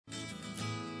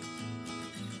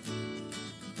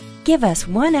Give us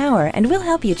 1 hour and we'll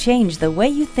help you change the way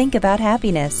you think about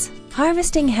happiness.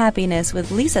 Harvesting Happiness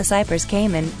with Lisa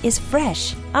Cypers-Kamen is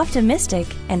fresh, optimistic,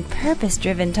 and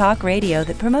purpose-driven talk radio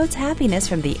that promotes happiness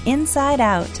from the inside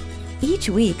out. Each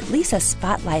week, Lisa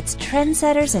spotlights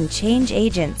trendsetters and change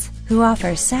agents who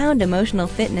offer sound emotional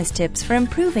fitness tips for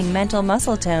improving mental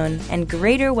muscle tone and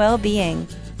greater well-being.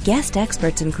 Guest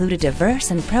experts include a diverse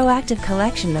and proactive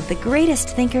collection of the greatest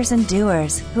thinkers and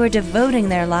doers who are devoting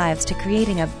their lives to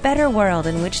creating a better world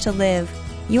in which to live.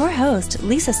 Your host,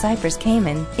 Lisa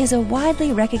Cypers-Kamen, is a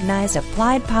widely recognized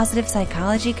applied positive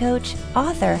psychology coach,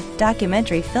 author,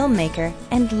 documentary filmmaker,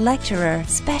 and lecturer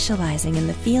specializing in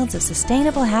the fields of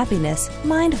sustainable happiness,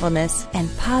 mindfulness, and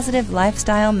positive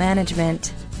lifestyle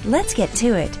management. Let's get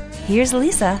to it. Here's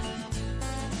Lisa.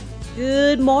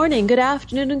 Good morning, good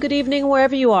afternoon, and good evening,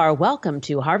 wherever you are. Welcome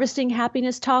to Harvesting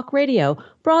Happiness Talk Radio,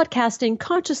 broadcasting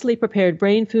consciously prepared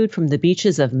brain food from the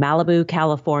beaches of Malibu,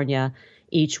 California.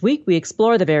 Each week, we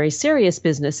explore the very serious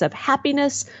business of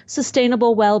happiness,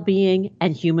 sustainable well-being,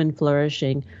 and human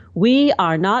flourishing. We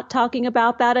are not talking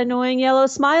about that annoying yellow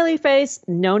smiley face.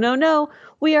 No, no, no.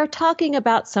 We are talking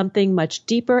about something much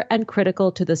deeper and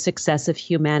critical to the success of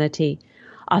humanity.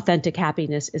 Authentic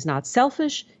happiness is not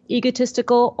selfish,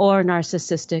 egotistical, or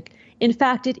narcissistic. In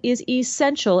fact, it is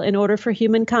essential in order for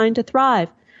humankind to thrive.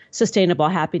 Sustainable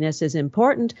happiness is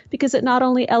important because it not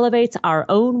only elevates our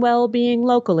own well-being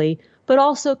locally, but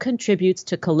also contributes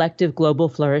to collective global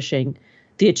flourishing.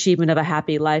 The achievement of a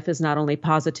happy life is not only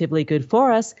positively good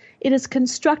for us, it is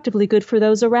constructively good for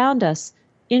those around us.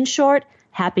 In short,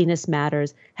 happiness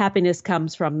matters. Happiness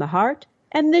comes from the heart,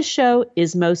 and this show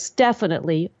is most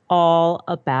definitely all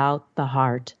about the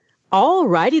heart. All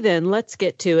righty then, let's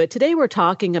get to it. Today we're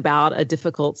talking about a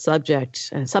difficult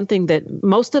subject, something that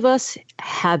most of us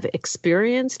have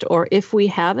experienced, or if we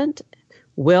haven't,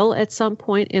 will at some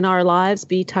point in our lives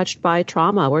be touched by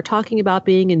trauma. We're talking about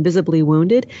being invisibly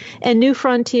wounded and new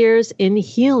frontiers in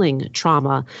healing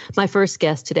trauma. My first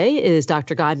guest today is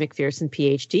Dr. Guy McPherson,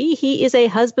 PhD. He is a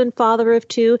husband, father of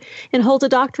two, and holds a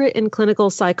doctorate in clinical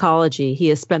psychology. He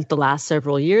has spent the last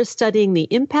several years studying the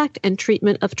impact and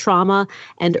treatment of trauma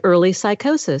and early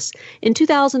psychosis. In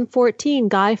 2014,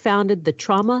 Guy founded the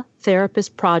Trauma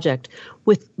Therapist Project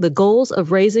with the goals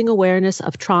of raising awareness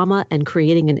of trauma and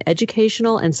creating an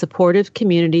educational and supportive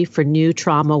community for new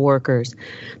trauma workers.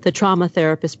 The Trauma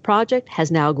Therapist Project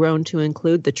has now grown to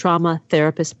include the Trauma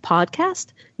Therapist Podcast,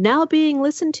 now being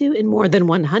listened to in more than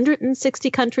 160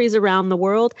 countries around the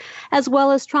world, as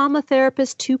well as Trauma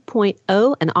Therapist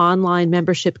 2.0, an online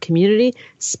membership community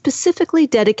specifically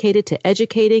dedicated to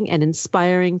educating and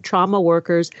inspiring trauma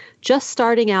workers just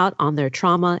starting out on their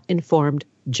trauma-informed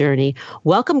journey.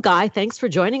 Welcome, Guy. Thanks for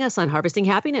joining us on Harvesting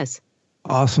Happiness.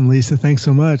 Awesome, Lisa. Thanks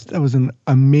so much. That was an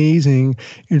amazing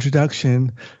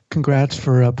introduction. Congrats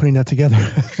for putting that together.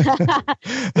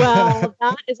 Well,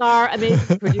 that is our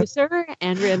amazing producer,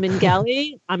 Andrea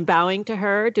Mingeli. I'm bowing to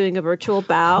her, doing a virtual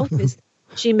bow.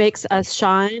 She makes us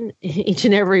shine each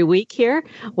and every week here,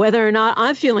 whether or not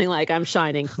I'm feeling like I'm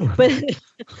shining. But,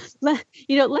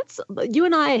 you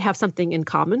and I have something in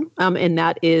common, and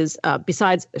that is,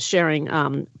 besides sharing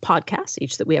podcasts,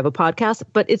 each that we have a podcast,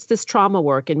 but it's this trauma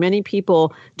work. And many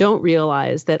people don't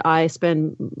realize that I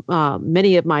spend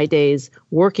many of my days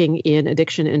working in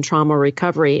addiction and trauma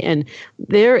recovery. And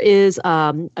there is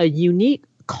a unique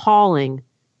calling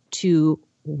to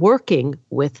working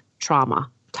with trauma.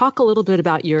 Talk a little bit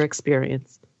about your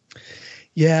experience.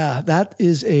 Yeah, that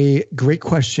is a great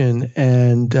question.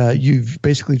 And you've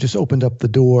basically just opened up the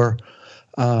door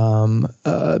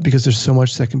because there's so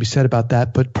much that can be said about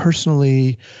that. But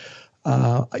personally,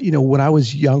 when I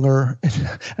was younger,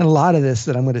 and a lot of this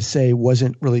that I'm going to say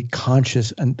wasn't really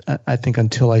conscious, and I think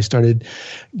until I started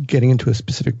getting into a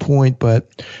specific point,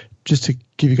 but just to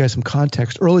give you guys some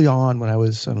context, early on when I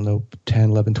was, 10,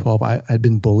 11, 12, I had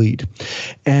been bullied.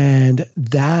 And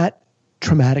that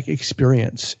traumatic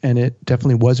experience, and it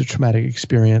definitely was a traumatic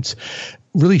experience,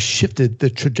 really shifted the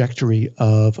trajectory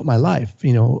of my life,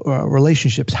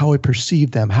 relationships, how I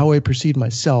perceived them, how I perceived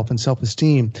myself and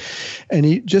self-esteem.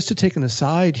 And just to take an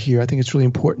aside here, I think it's really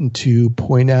important to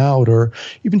point out or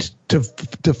even to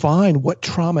define what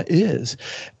trauma is.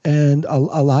 And a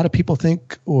lot of people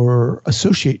think or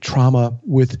associate trauma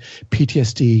with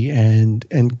PTSD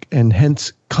and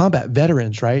hence combat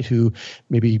veterans, right, who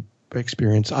maybe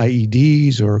experience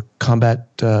IEDs or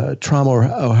combat trauma or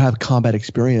have combat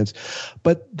experience.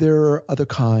 But there are other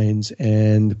kinds,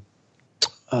 and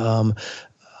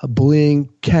bullying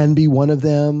can be one of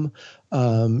them.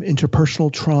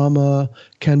 Interpersonal trauma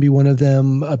can be one of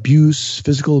them. Abuse,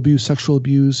 physical abuse, sexual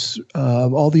abuse,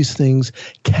 all these things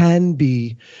can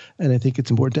be, and I think it's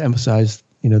important to emphasize,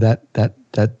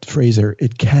 that phrase there,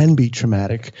 it can be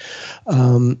traumatic.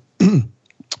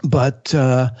 But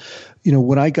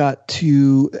when I got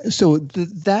to,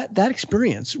 that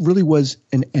experience really was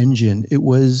an engine. It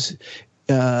was,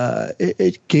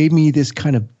 it gave me this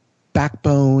kind of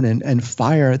backbone and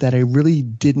fire that I really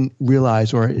didn't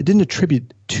realize, or it didn't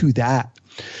attribute to that.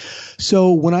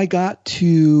 So when I got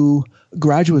to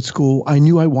graduate school, I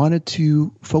knew I wanted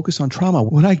to focus on trauma.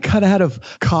 When I got out of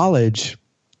college,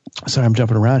 sorry, I'm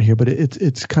jumping around here, but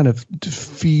it's kind of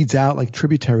feeds out like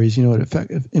tributaries.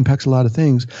 It impacts a lot of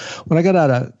things. When I got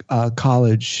out of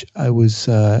college, I was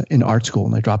in art school,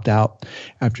 and I dropped out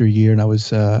after a year, and I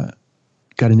was got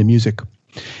into music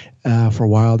for a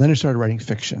while. Then I started writing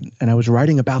fiction, and I was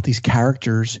writing about these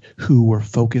characters who were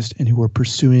focused and who were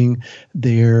pursuing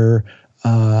their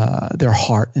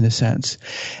heart, in a sense.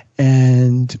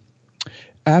 And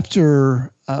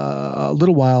after a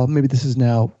little while, maybe this is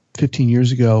now 15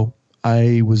 years ago,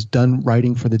 I was done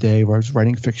writing for the day, where I was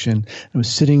writing fiction. I was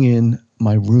sitting in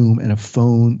my room, and the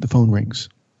phone rings.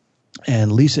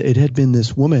 And Lisa, it had been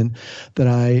this woman that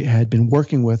I had been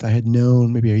working with. I had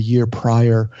known maybe a year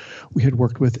prior we had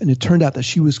worked with. And it turned out that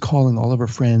she was calling all of her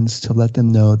friends to let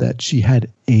them know that she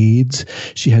had AIDS.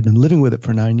 She had been living with it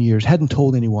for 9 years, hadn't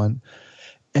told anyone.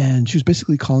 And she was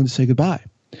basically calling to say goodbye.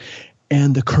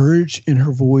 And the courage in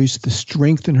her voice, the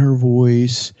strength in her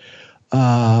voice,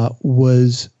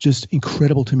 was just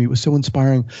incredible to me. It was so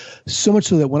inspiring, so much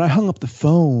so that when I hung up the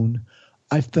phone,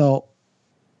 I felt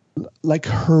like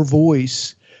her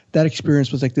voice, that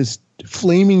experience was like this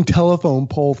flaming telephone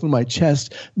pole through my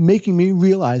chest, making me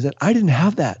realize that I didn't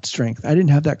have that strength. I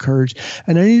didn't have that courage,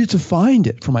 and I needed to find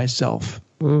it for myself.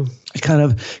 It kind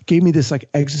of gave me this like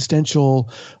existential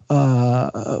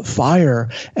fire,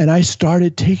 and I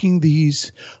started taking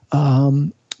these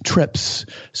trips,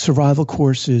 survival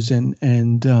courses, and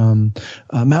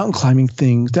mountain climbing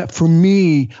things that for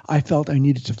me, I felt I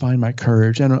needed to find my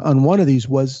courage. And on one of these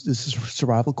was this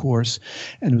survival course,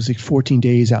 and it was like 14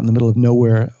 days out in the middle of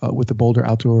nowhere with the Boulder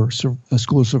Outdoor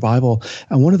School of Survival.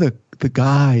 And one of the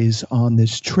guys on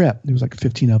this trip, there was like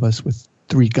 15 of us with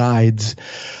 3 guides.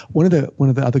 One of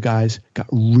the other guys got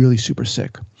really super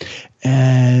sick,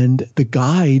 and the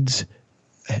guides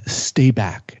stay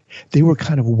back. They were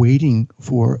kind of waiting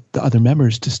for the other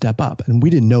members to step up. And we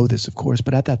didn't know this, of course,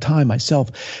 but at that time,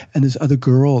 myself and this other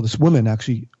girl, this woman,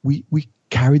 actually, we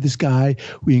carried this guy.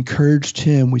 We encouraged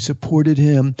him. We supported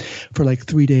him for like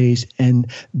 3 days.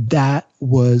 And that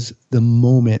was the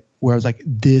moment where I was like,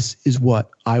 this is what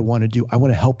I want to do. I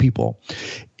want to help people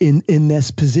in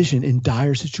this position, in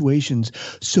dire situations.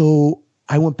 So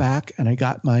I went back and I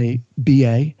got my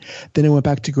BA. Then I went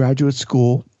back to graduate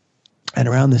school. And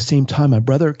around the same time, my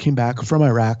brother came back from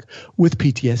Iraq with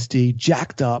PTSD,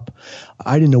 jacked up.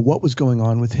 I didn't know what was going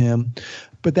on with him.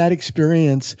 But that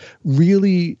experience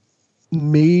really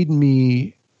made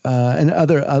me, and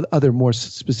other more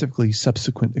specifically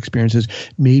subsequent experiences,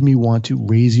 made me want to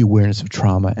raise the awareness of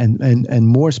trauma and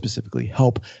more specifically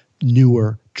help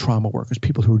newer trauma workers,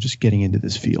 people who are just getting into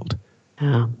this field.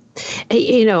 Yeah.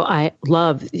 I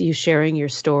love you sharing your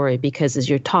story, because as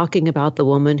you're talking about the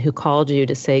woman who called you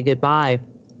to say goodbye,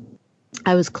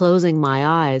 I was closing my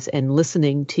eyes and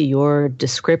listening to your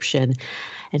description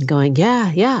and going,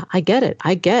 yeah, I get it.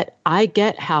 I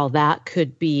get how that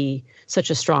could be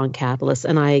such a strong catalyst.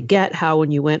 And I get how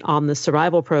when you went on the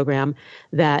survival program,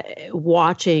 that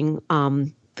watching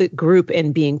the group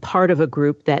and being part of a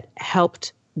group that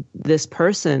helped this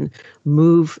person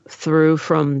move through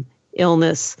from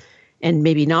illness and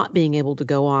maybe not being able to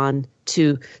go on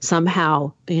to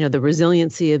somehow, the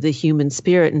resiliency of the human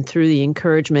spirit, and through the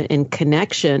encouragement and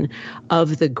connection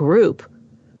of the group,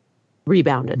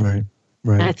 rebounded. Right.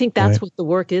 And I think that's what the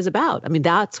work is about. I mean,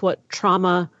 that's what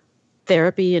trauma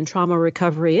therapy and trauma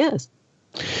recovery is.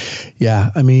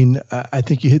 Yeah. I mean, I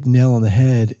think you hit the nail on the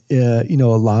head. A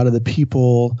lot of the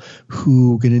people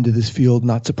who get into this field,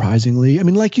 not surprisingly, I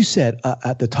mean, like you said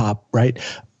at the top, right?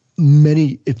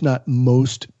 Many, if not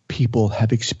most people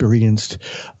have experienced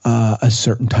a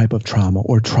certain type of trauma.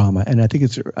 And I think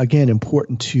it's, again,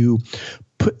 important to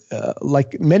put,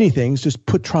 like many things, just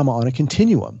put trauma on a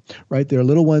continuum, right? There are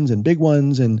little ones and big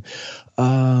ones. And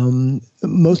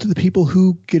most of the people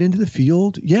who get into the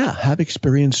field, have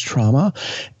experienced trauma.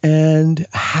 And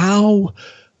how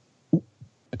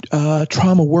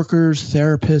trauma workers,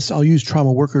 therapists, I'll use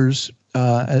trauma workers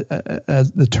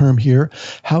as the term here,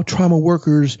 how trauma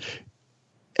workers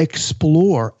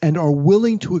explore and are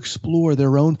willing to explore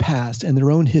their own past and their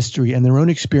own history and their own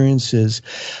experiences,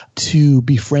 to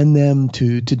befriend them,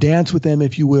 to dance with them,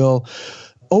 if you will,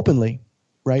 openly,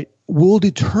 right, will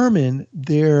determine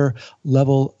their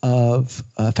level of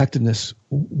effectiveness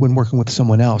when working with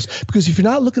someone else. Because if you're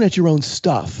not looking at your own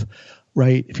stuff,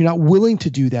 right, if you're not willing to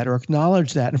do that or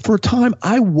acknowledge that, and for a time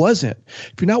I wasn't,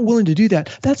 if you're not willing to do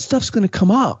that, that stuff's going to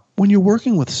come up when you're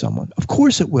working with someone. Of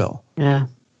course it will. Yeah.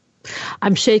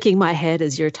 I'm shaking my head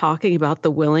as you're talking about the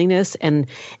willingness, and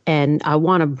I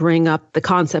want to bring up the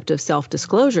concept of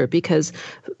self-disclosure, because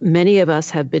many of us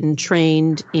have been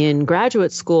trained in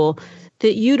graduate school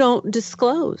that you don't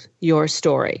disclose your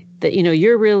story, that, you know,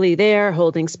 you're really there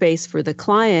holding space for the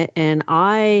client. And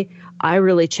I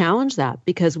really challenge that,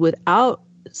 because without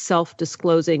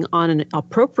self-disclosing on an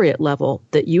appropriate level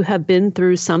that you have been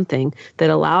through something that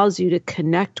allows you to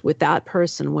connect with that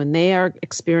person when they are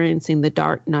experiencing the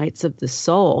dark nights of the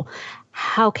soul,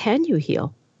 how can you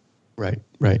heal? Right.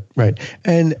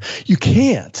 And you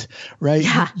can't, right?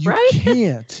 Yeah, you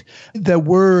can't. The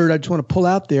word I just want to pull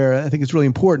out there, I think it's really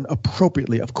important,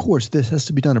 appropriately. Of course, this has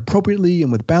to be done appropriately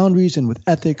and with boundaries and with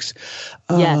ethics.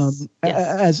 Yes.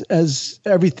 As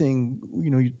everything, you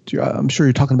know, I'm sure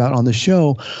you're talking about on the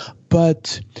show.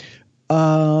 But,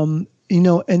 you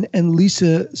know, and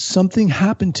Lisa, something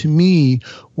happened to me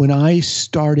when I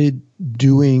started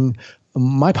doing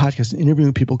my podcast and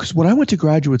interviewing people, because when I went to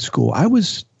graduate school, I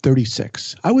was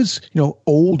 36. I was, you know,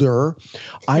 older.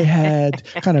 I had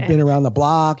kind of been around the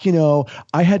block, you know,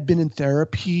 I had been in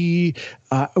therapy,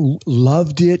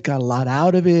 loved it, got a lot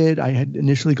out of it. I had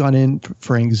initially gone in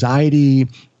for anxiety.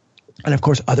 And of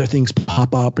course, other things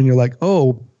pop up and you're like,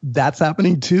 oh, that's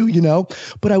happening too, you know,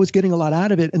 but I was getting a lot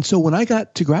out of it. And so when I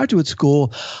got to graduate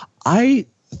school, I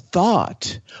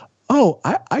thought, oh,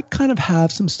 I kind of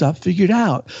have some stuff figured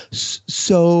out.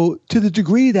 So to the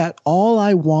degree that all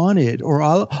I wanted, or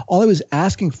all I was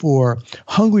asking for,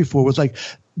 hungry for, was like,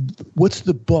 what's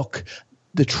the book,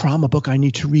 the trauma book I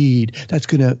need to read that's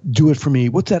going to do it for me?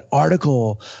 What's that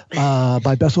article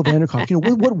by Bessel van der Kolk? You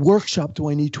know, what workshop do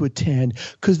I need to attend?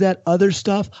 Because that other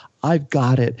stuff, I've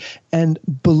got it. And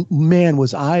man,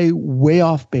 was I way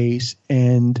off base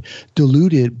and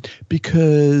deluded,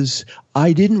 because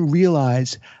I didn't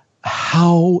realize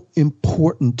how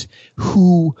important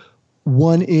who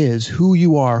one is, who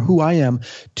you are, who I am,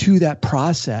 to that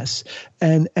process.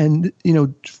 And you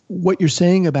know, what you're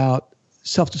saying about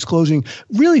self-disclosing,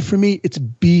 really for me, it's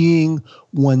being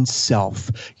oneself,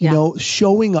 you know,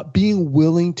 showing up, being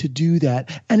willing to do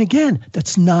that. And again,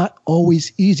 that's not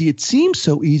always easy. It seems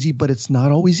so easy, but it's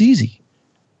not always easy.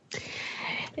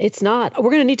 It's not. We're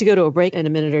going to need to go to a break in a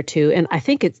minute or two. And I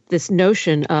think it's this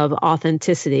notion of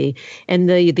authenticity, and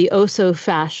the oh so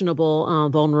fashionable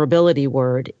vulnerability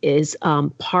word is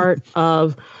part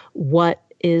of what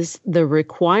is the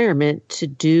requirement to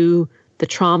do the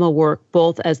trauma work,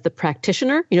 both as the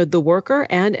practitioner, you know, the worker,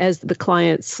 and as the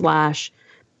client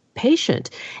 / patient.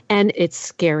 And it's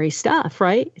scary stuff,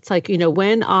 right? It's like, you know,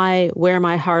 when I wear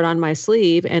my heart on my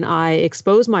sleeve and I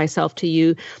expose myself to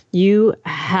you, you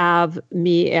have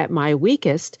me at my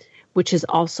weakest, which is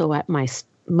also at my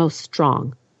most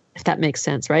strong, if that makes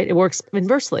sense, right? It works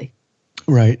inversely.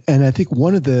 Right. And I think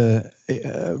one of the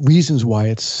reasons why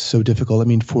it's so difficult, I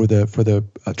mean, for the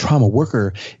trauma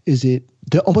worker, is it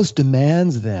almost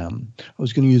demands them. I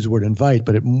was going to use the word invite,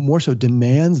 but it more so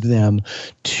demands them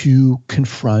to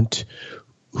confront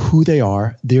who they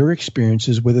are, their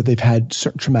experiences, whether they've had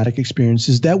certain traumatic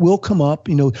experiences that will come up,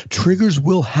 you know, triggers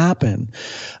will happen.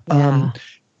 And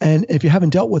if you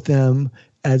haven't dealt with them,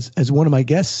 as one of my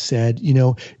guests said, you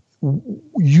know,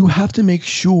 you have to make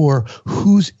sure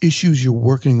whose issues you're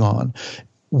working on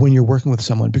when you're working with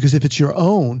someone, because if it's your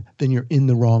own, then you're in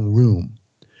the wrong room.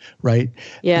 Right.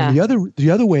 Yeah. And the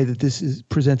other way that this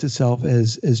presents itself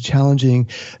as challenging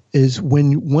is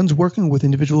when one's working with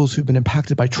individuals who've been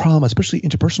impacted by trauma, especially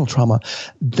interpersonal trauma.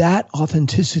 That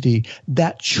authenticity,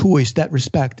 that choice, that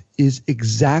respect is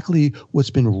exactly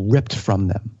what's been ripped from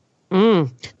them.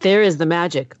 There is the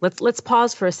magic. Let's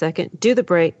pause for a second, do the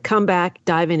break, come back,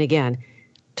 dive in again.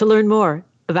 To learn more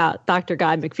about Dr.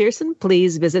 Guy McPherson,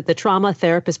 please visit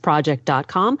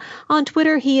thetraumatherapistproject.com. On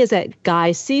Twitter, he is at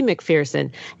Guy C.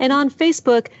 McPherson. And on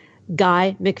Facebook,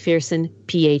 Guy McPherson,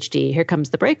 PhD. Here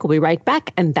comes the break. We'll be right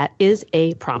back. And that is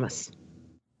a promise.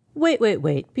 Wait.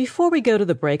 Before we go to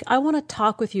the break, I want to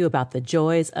talk with you about the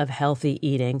joys of healthy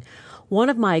eating. One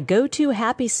of my go-to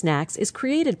happy snacks is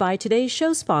created by today's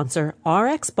show sponsor,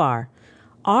 RX Bar.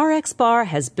 RX Bar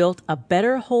has built a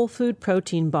better whole food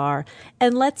protein bar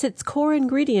and lets its core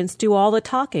ingredients do all the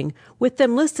talking, with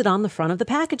them listed on the front of the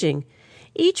packaging.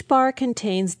 Each bar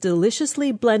contains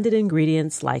deliciously blended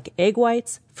ingredients like egg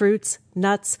whites, fruits,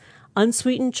 nuts,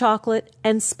 unsweetened chocolate,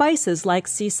 and spices like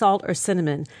sea salt or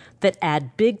cinnamon that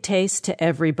add big taste to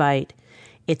every bite.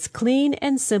 It's clean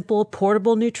and simple,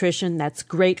 portable nutrition that's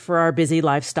great for our busy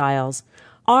lifestyles.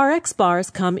 RX bars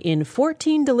come in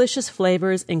 14 delicious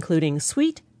flavors, including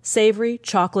sweet, savory,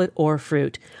 chocolate, or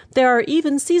fruit. There are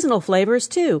even seasonal flavors,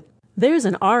 too. There's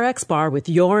an RX bar with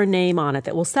your name on it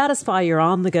that will satisfy your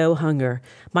on-the-go hunger.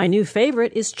 My new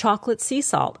favorite is chocolate sea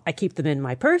salt. I keep them in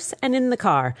my purse and in the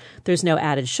car. There's no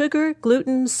added sugar,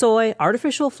 gluten, soy,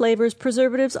 artificial flavors,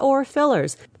 preservatives, or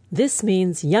fillers. This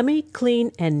means yummy,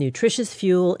 clean, and nutritious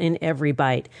fuel in every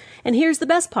bite. And here's the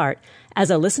best part. As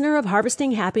a listener of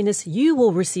Harvesting Happiness, you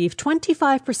will receive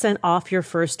 25% off your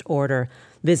first order.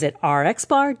 Visit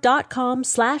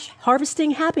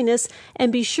rxbar.com/harvestinghappiness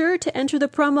and be sure to enter the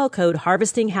promo code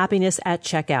harvestinghappiness at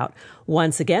checkout.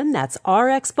 Once again, that's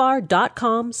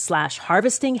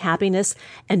rxbar.com/harvestinghappiness.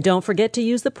 And don't forget to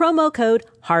use the promo code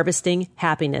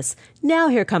harvestinghappiness. Now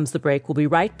here comes the break. We'll be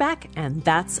right back, and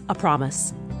that's a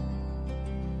promise.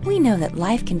 We know that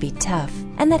life can be tough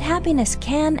and that happiness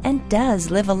can and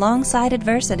does live alongside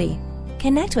adversity.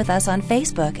 Connect with us on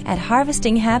Facebook at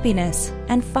Harvesting Happiness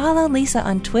and follow Lisa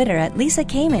on Twitter at Lisa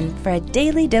Kamen for a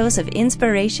daily dose of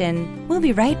inspiration. We'll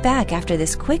be right back after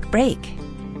this quick break.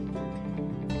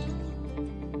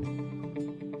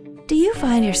 Do you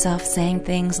find yourself saying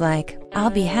things like, "I'll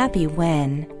be happy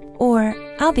when," or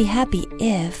 "I'll be happy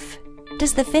if"?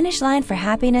 Does the finish line for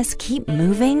happiness keep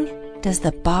moving? Does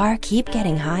the bar keep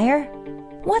getting higher?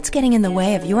 What's getting in the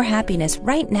way of your happiness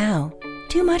right now?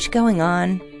 Too much going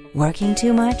on? Working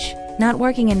too much? Not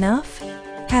working enough?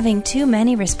 Having too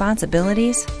many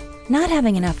responsibilities? Not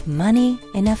having enough money,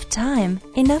 enough time,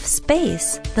 enough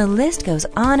space? The list goes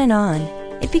on and on.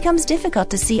 It becomes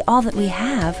difficult to see all that we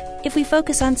have if we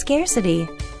focus on scarcity.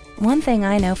 One thing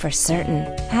I know for certain,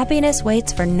 happiness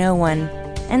waits for no one,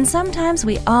 and sometimes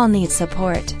we all need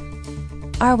support.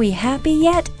 Are We Happy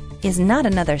Yet? Is not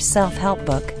another self-help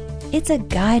book. It's a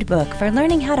guidebook for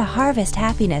learning how to harvest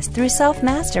happiness through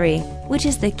self-mastery, which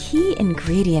is the key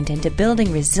ingredient into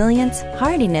building resilience,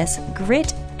 hardiness,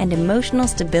 grit, and emotional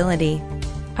stability.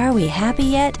 Are We Happy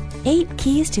Yet? 8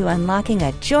 Keys to Unlocking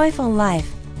a Joyful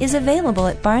Life is available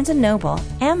at Barnes & Noble,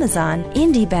 Amazon,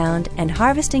 IndieBound, and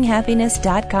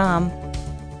HarvestingHappiness.com.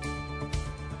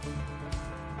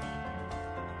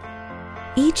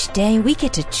 Each day we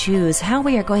get to choose how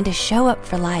we are going to show up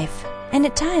for life, and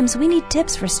at times we need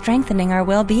tips for strengthening our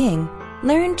well-being.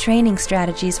 Learn training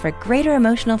strategies for greater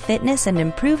emotional fitness and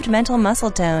improved mental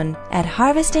muscle tone at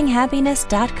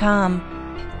HarvestingHappiness.com.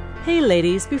 Hey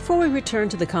ladies, before we return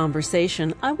to the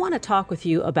conversation, I want to talk with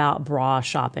you about bra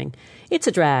shopping. It's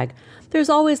a drag. There's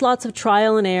always lots of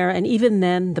trial and error, and even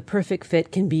then, the perfect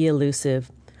fit can be elusive.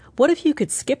 What if you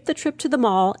could skip the trip to the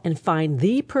mall and find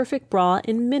the perfect bra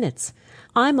in minutes?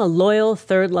 I'm a loyal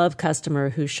Third Love customer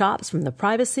who shops from the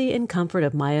privacy and comfort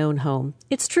of my own home.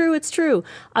 It's true.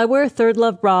 I wear Third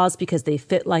Love bras because they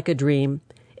fit like a dream.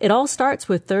 It all starts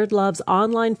with Third Love's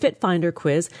online Fit Finder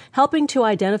quiz, helping to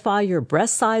identify your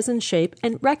breast size and shape,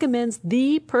 and recommends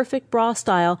the perfect bra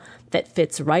style that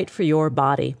fits right for your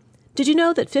body. Did you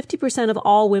know that 50% of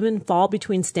all women fall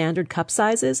between standard cup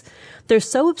sizes? They're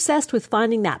so obsessed with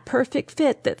finding that perfect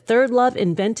fit that Third Love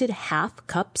invented half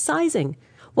cup sizing.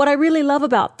 What I really love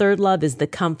about Third Love is the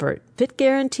comfort, fit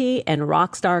guarantee, and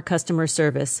rockstar customer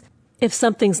service. If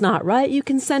something's not right, you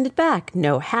can send it back.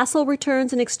 No hassle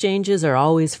returns and exchanges are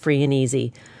always free and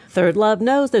easy. Third Love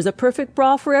knows there's a perfect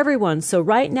bra for everyone, so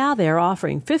right now they are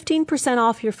offering 15%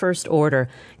 off your first order.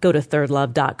 Go to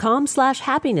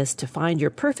thirdlove.com/happiness to find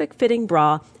your perfect fitting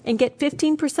bra and get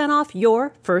 15% off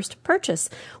your first purchase.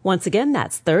 Once again,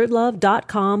 that's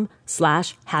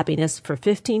thirdlove.com/happiness for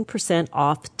 15%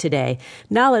 off today.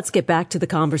 Now let's get back to the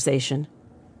conversation.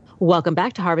 Welcome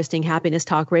back to Harvesting Happiness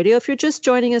Talk Radio. If you're just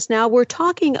joining us now, we're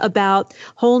talking about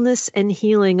wholeness and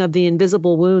healing of the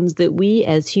invisible wounds that we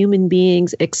as human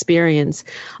beings experience.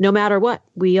 No matter what,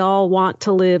 we all want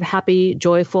to live happy,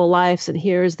 joyful lives. And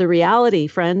here's the reality,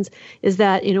 friends, is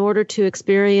that in order to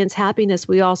experience happiness,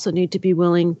 we also need to be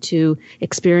willing to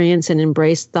experience and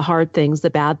embrace the hard things,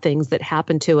 the bad things that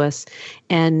happen to us,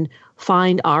 and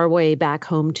find our way back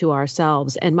home to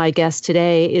ourselves. And my guest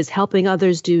today is helping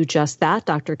others do just that,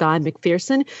 Dr. Guy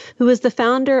McPherson, who is the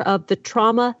founder of the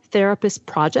Trauma Therapist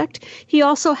Project. He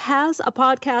also has a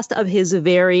podcast of his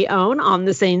very own on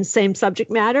the same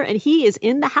subject matter, and he is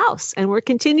in the house, and we're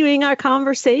continuing our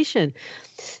conversation.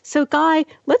 So, Guy,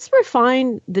 let's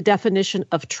refine the definition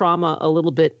of trauma a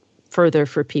little bit further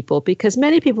for people? Because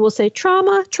many people will say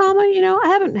trauma, I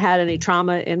haven't had any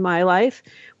trauma in my life.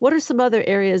 What are some other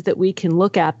areas that we can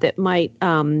look at that might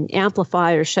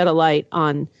amplify or shed a light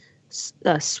on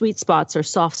sweet spots or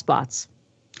soft spots?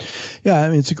 Yeah, I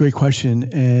mean, it's a great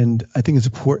question. And I think it's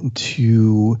important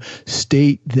to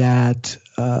state that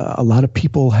a lot of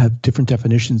people have different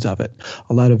definitions of it.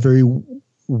 A lot of very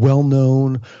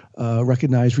well-known,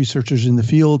 recognized researchers in the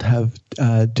field have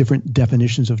different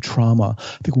definitions of trauma.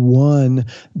 I think one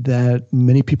that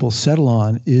many people settle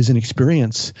on is an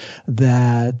experience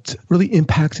that really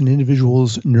impacts an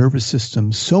individual's nervous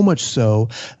system, so much so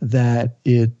that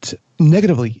it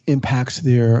negatively impacts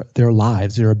their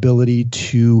lives, their ability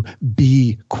to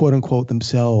be, quote unquote,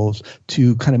 themselves,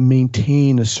 to kind of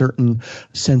maintain a certain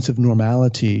sense of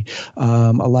normality.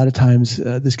 A lot of times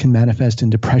this can manifest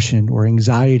in depression or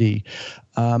anxiety.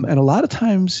 And a lot of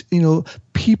times,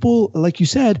 people, like you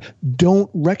said,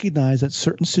 don't recognize that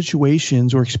certain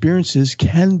situations or experiences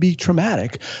can be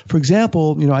traumatic. For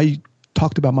example, I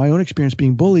talked about my own experience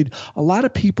being bullied. A lot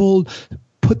of people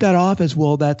put that off as,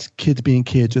 well, that's kids being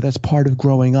kids, or that's part of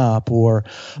growing up, or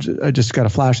I just got a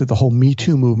flash of the whole Me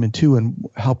Too movement too and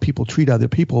how people treat other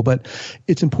people. But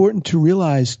it's important to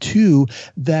realize too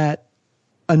that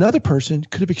another person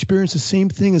could have experienced the same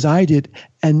thing as I did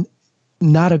and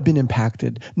not have been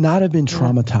impacted, not have been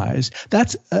traumatized.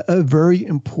 That's a very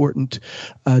important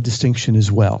distinction as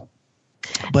well.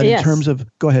 But yes. In terms of,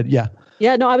 go ahead. Yeah.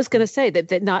 Yeah, no, I was going to say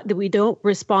that we don't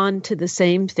respond to the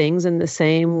same things in the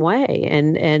same way,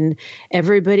 and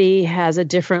everybody has a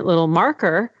different little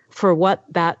marker for what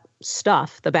that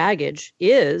stuff, the baggage,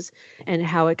 is, and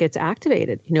how it gets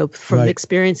activated. From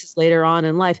experiences later on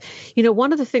in life.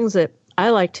 One of the things that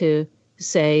I like to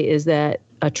say is that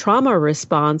a trauma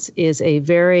response is a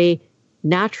very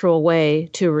natural way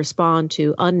to respond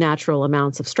to unnatural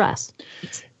amounts of stress.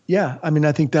 Yeah, I mean,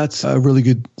 I think that's a really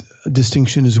good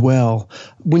distinction as well.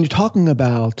 When you're talking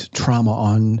about trauma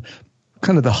on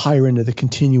kind of the higher end of the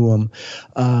continuum,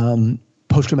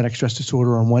 post-traumatic stress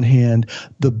disorder on one hand,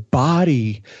 the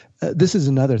body, this is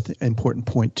another important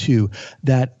point too,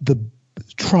 that the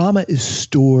trauma is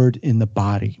stored in the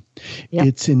body. Yep.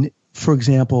 It's in, for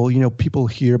example, people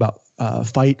hear about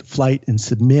fight, flight, and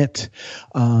submit.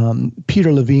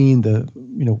 Peter Levine, the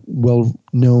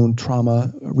well-known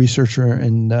trauma researcher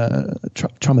and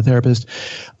trauma therapist,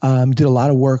 did a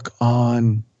lot of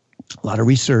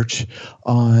research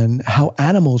on how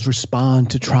animals respond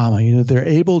to trauma. They're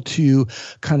able to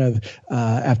kind of,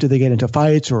 after they get into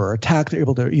fights or attack, they're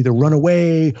able to either run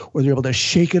away or they're able to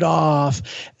shake it off.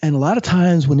 And a lot of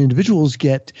times when individuals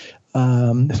get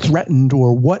threatened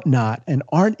or whatnot and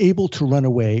aren't able to run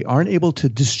away, aren't able to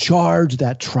discharge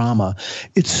that trauma,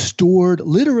 it's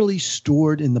literally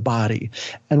stored in the body.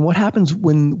 And what happens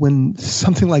when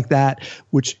something like that,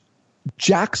 which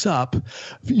jacks up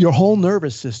your whole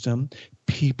nervous system,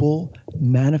 people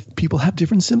have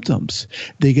different symptoms.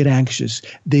 They get anxious.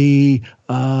 They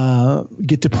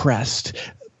get depressed.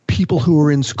 People who are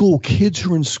in school, kids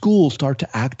who are in school start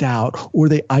to act out, or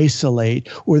they isolate,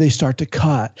 or they start to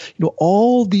cut.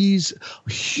 All these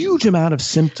huge amount of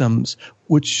symptoms,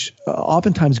 which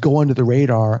oftentimes go under the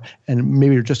radar and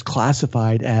maybe are just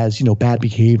classified as, bad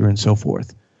behavior and so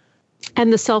forth.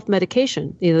 And the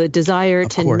self-medication, the desire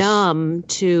to numb,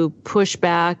 to push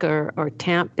back or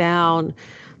tamp down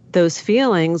those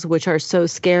feelings, which are so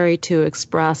scary to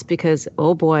express because,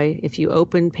 oh boy, if you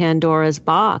open Pandora's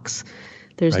box,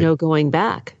 there's no going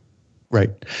back.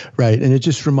 Right. And it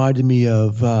just reminded me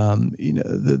of,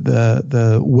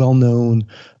 the well-known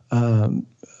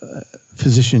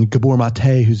physician Gabor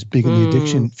Mate, who's big in the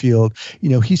addiction field.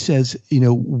 He says,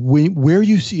 where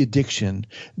you see addiction,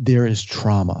 there is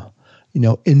trauma.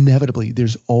 Inevitably,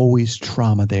 there's always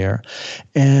trauma there.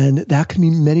 And that can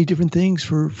mean many different things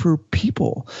for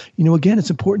people. Again,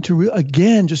 it's important to,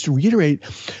 just to reiterate,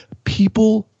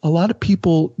 a lot of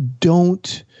people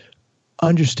don't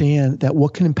understand that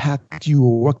what can impact you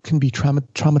or what can be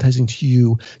traumatizing to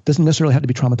you doesn't necessarily have to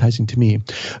be traumatizing to me.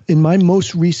 In my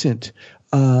most recent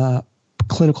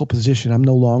clinical position, I'm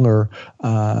no longer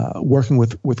working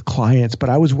with clients, but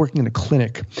I was working in a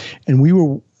clinic, and we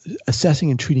were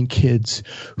assessing and treating kids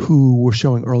who were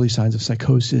showing early signs of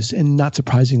psychosis. And not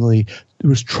surprisingly, there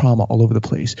was trauma all over the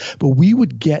place. But we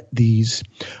would get these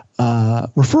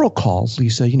referral calls,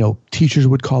 Lisa. Teachers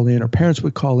would call in or parents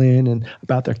would call in and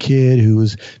about their kid who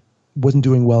wasn't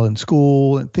doing well in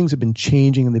school, and things have been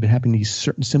changing and they've been having these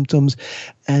certain symptoms.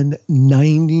 And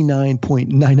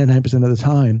 99.99% of the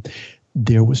time,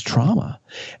 there was trauma.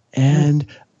 And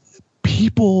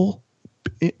people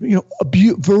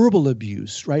verbal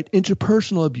abuse, right?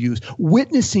 Interpersonal abuse,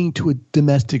 witnessing to a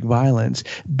domestic violence,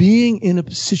 being in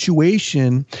a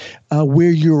situation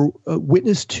where you're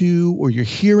witness to or you're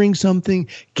hearing something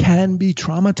can be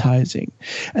traumatizing.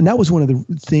 And that was one of the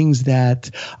things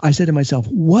that I said to myself,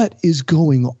 what is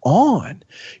going on?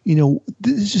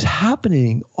 This is just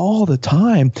happening all the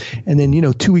time. And then,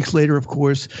 2 weeks later, of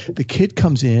course, the kid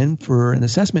comes in for an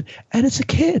assessment, and it's a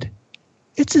kid.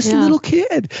 It's this little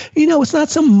kid, it's not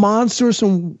some monster, it's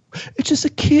just a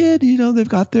kid, they've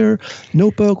got their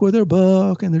notebook or their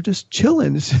book and they're just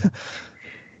chilling.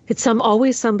 It's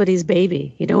always somebody's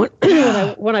baby.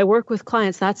 When I work with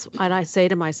clients, that's what I say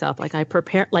to myself. Like I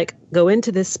prepare, go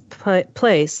into this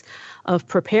place of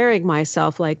preparing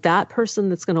myself, like that person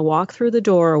that's going to walk through the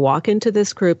door or walk into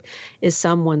this group is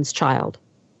someone's child.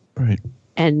 Right.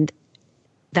 And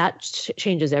that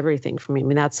changes everything for me. I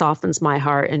mean, that softens my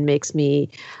heart and makes me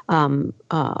open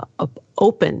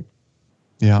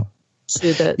to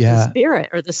the spirit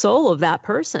or the soul of that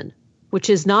person, which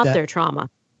is not their trauma.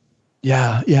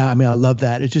 Yeah. I mean, I love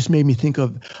that. It just made me think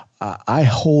of, I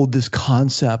hold this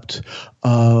concept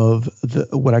of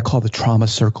what I call the trauma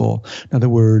circle. In other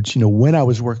words, when I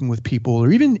was working with people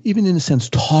or even in a sense,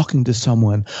 talking to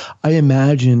someone, I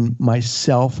imagine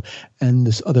myself and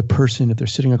this other person, if they're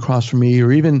sitting across from me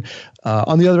or even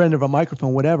on the other end of a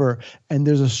microphone, whatever, and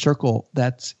there's a circle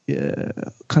that's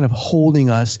kind of holding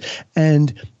us,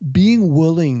 and being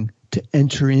willing to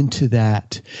enter into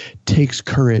that takes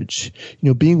courage.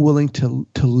 Being willing to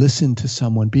listen to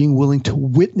someone, being willing to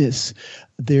witness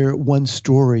their one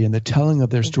story and the telling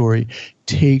of their story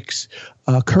takes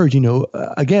courage.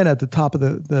 Again, at the top of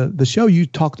the show, you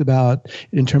talked about it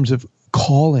in terms of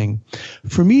calling.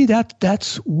 For me,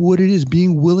 that's what it is,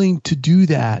 being willing to do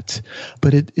that.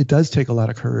 But it does take a lot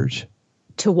of courage.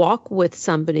 To walk with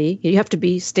somebody, you have to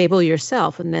be stable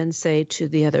yourself and then say to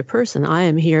the other person, I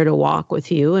am here to walk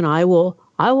with you and I will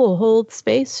hold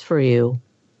space for you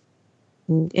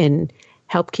and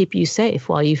help keep you safe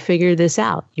while you figure this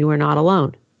out. You are not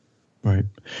alone. Right.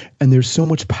 And there's so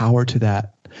much power to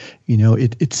that.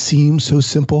 It seems so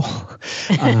simple.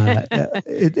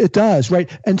 It does, right?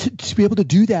 And to be able to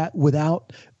do that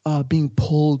without being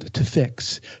pulled to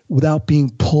fix, without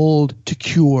being pulled to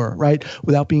cure, right?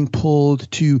 Without being pulled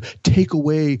to take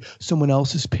away someone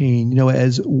else's pain.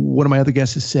 As one of my other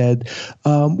guests has said,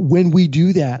 when we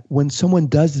do that, when someone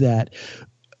does that,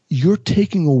 you're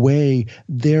taking away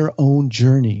their own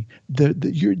journey.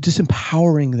 You're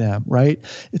disempowering them, right?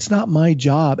 It's not my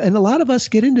job. And a lot of us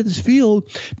get into this field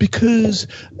because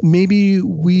maybe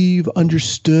we've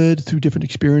understood through different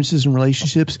experiences and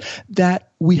relationships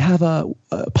that we have a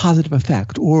positive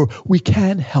effect, or we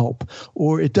can help,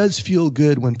 or it does feel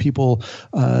good when people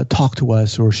talk to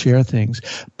us or share things.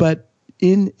 But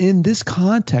in this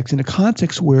context, in a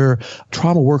context where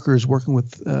trauma worker is working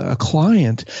with a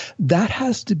client, that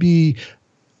has to be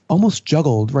almost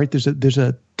juggled, right? There's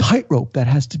a tightrope that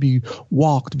has to be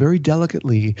walked very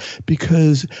delicately,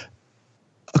 because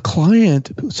a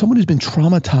client, someone who's been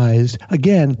traumatized,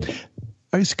 again,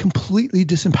 is completely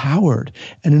disempowered.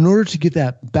 And in order to get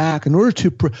that back, in order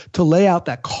to lay out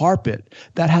that carpet,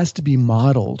 that has to be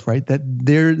modeled, right? That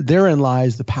therein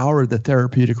lies the power of the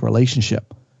therapeutic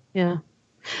relationship. Yeah.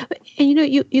 And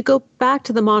you go back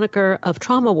to the moniker of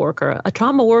trauma worker. A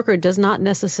trauma worker does not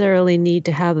necessarily need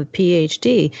to have a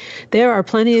PhD. There are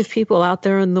plenty of people out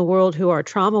there in the world who are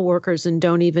trauma workers and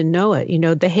don't even know it.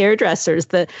 The hairdressers,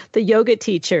 the yoga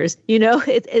teachers,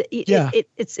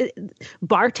 it's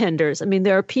bartenders. I mean,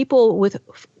 there are people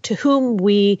to whom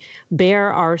we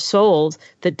bear our souls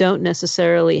that don't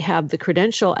necessarily have the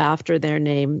credential after their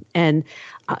name. And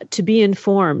to be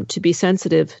informed, to be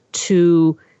sensitive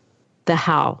to the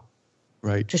how,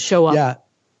 right? To show up.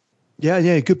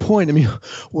 Yeah. Good point. I mean,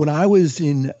 when I was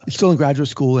still in graduate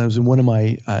school, and I was in one of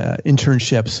my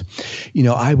internships,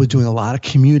 I was doing a lot of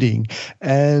commuting,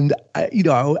 and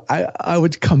I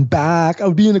would come back. I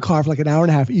would be in the car for like an hour and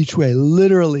a half each way,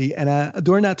 literally. And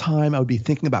during that time, I would be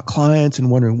thinking about clients and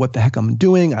wondering what the heck I'm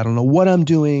doing. I don't know what I'm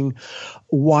doing.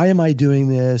 Why am I doing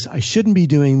this? I shouldn't be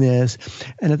doing this.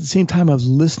 And at the same time, I was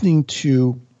listening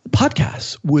to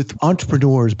podcasts with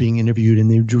entrepreneurs being interviewed, and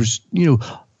they were just,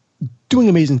 doing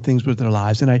amazing things with their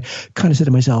lives. And I kind of said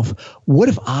to myself, what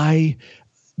if I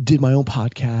did my own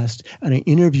podcast and I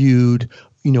interviewed,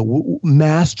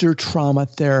 master trauma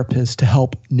therapists to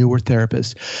help newer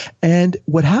therapists? And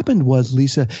what happened was,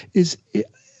 Lisa,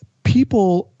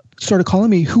 people started calling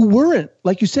me who weren't,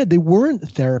 like you said, they weren't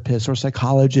therapists or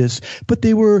psychologists, but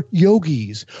they were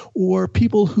yogis or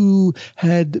people who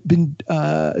had been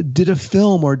did a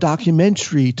film or a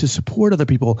documentary to support other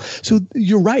people. So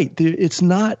you're right. It's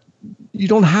not you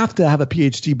don't have to have a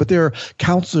PhD, but there are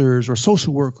counselors or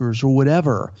social workers or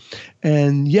whatever.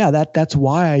 And yeah, that's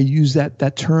why I use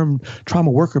that term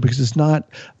trauma worker, because it's not,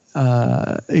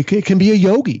 it can be a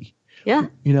yogi. Yeah.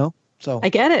 So I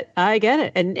get it.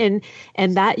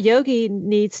 And that yogi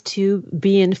needs to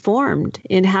be informed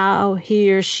in how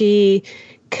he or she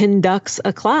conducts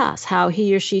a class, how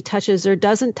he or she touches or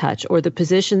doesn't touch, or the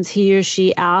positions he or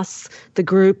she asks the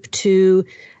group to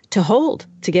hold,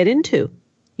 to get into,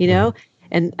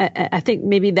 And I think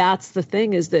maybe that's the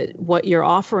thing, is that what you're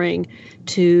offering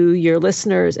to your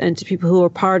listeners and to people who are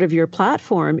part of your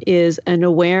platform is an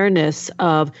awareness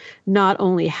of not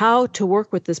only how to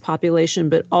work with this population,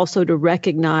 but also to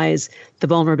recognize the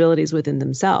vulnerabilities within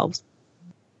themselves.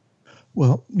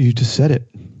 Well, you just said it.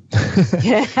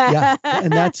 Yeah,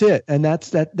 and that's it. And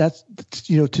that's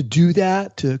to do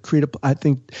that, to create I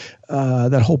think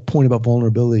that whole point about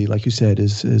vulnerability, like you said,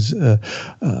 is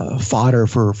fodder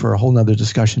for a whole nother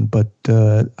discussion. But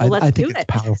I think it's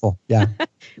powerful. Yeah,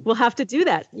 we'll have to do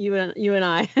that. You and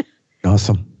I.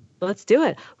 Awesome. Let's do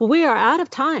it. Well, we are out of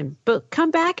time, but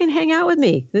come back and hang out with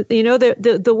me.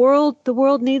 The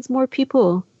world needs more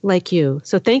people like you.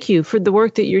 So thank you for the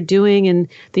work that you're doing and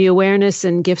the awareness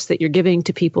and gifts that you're giving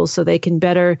to people so they can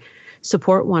better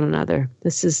support one another.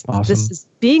 This is awesome. This is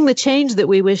being the change that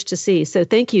we wish to see. So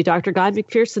thank you, Dr. Guy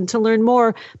McPherson. To learn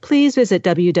more, please visit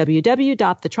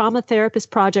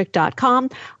www.thetraumatherapistproject.com.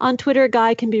 On Twitter,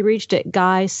 Guy can be reached at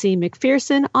Guy C.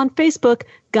 McPherson. On Facebook,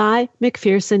 Guy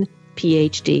McPherson,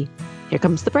 PhD. Here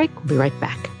comes the break. We'll be right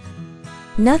back.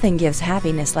 Nothing gives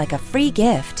happiness like a free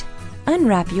gift.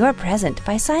 Unwrap your present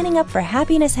by signing up for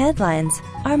Happiness Headlines,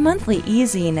 our monthly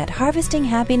e-zine at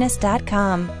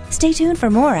harvestinghappiness.com. Stay tuned for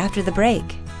more after the break.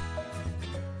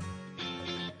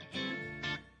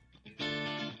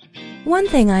 One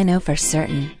thing I know for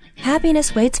certain,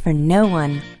 happiness waits for no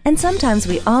one, and sometimes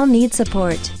we all need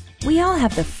support. We all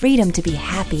have the freedom to be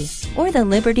happy, or the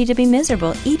liberty to be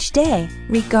miserable each day,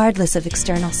 regardless of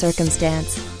external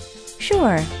circumstance.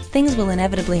 Sure, things will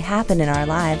inevitably happen in our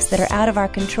lives that are out of our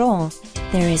control.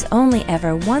 There is only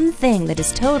ever one thing that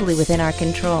is totally within our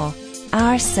control: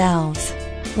 ourselves.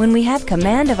 When we have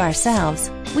command of ourselves,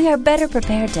 we are better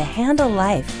prepared to handle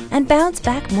life and bounce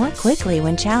back more quickly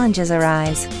when challenges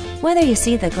arise. Whether you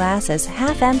see the glass as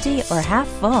half empty or half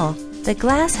full, the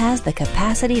glass has the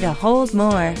capacity to hold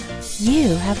more.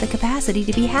 You have the capacity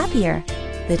to be happier.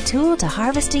 The tool to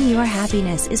harvesting your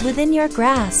happiness is within your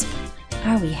grasp.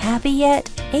 Are we happy yet?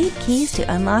 8 Keys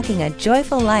to Unlocking a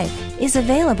Joyful Life is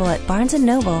available at Barnes &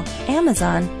 Noble,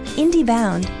 Amazon,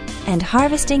 IndieBound, and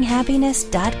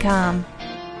harvestinghappiness.com.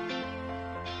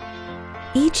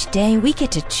 Each day we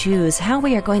get to choose how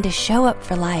we are going to show up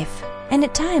for life, and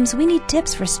at times we need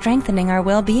tips for strengthening our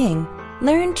well-being.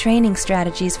 Learn training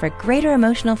strategies for greater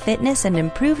emotional fitness and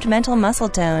improved mental muscle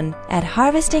tone at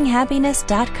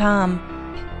harvestinghappiness.com.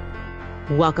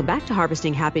 Welcome back to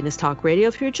Harvesting Happiness Talk Radio.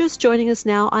 If you're just joining us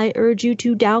now, I urge you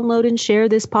to download and share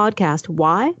this podcast.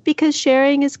 Why? Because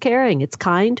sharing is caring. It's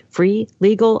kind, free,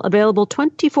 legal, available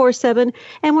 24/7.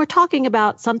 And we're talking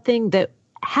about something that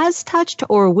has touched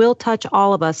or will touch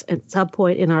all of us at some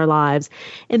point in our lives,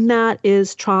 and that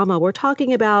is trauma. We're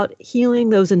talking about healing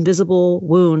those invisible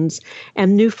wounds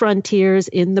and new frontiers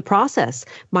in the process.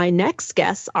 My next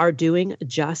guests are doing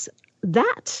just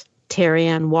that. Terry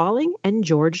Ann Walling and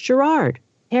George Gerard.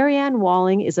 Terry Ann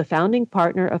Walling is a founding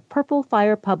partner of Purple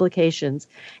Fire Publications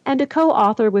and a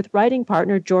co-author with writing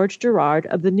partner George Gerard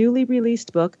of the newly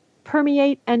released book,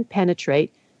 Permeate and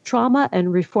Penetrate, Trauma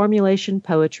and Reformulation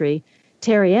Poetry.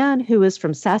 Terry Ann, who is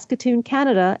from Saskatoon,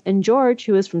 Canada, and George,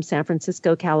 who is from San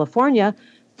Francisco, California,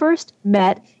 first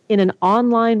met in an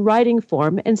online writing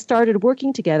forum and started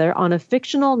working together on a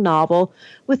fictional novel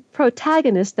with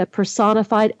protagonists that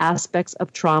personified aspects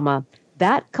of trauma.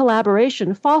 That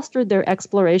collaboration fostered their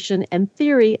exploration and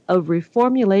theory of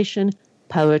reformulation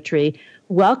poetry.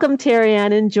 Welcome, Terry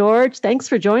Ann and George. Thanks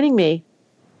for joining me.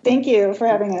 Thank you for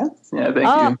having us. Yeah,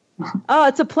 thank you. Oh,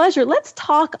 it's a pleasure. Let's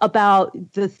talk about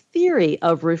the theory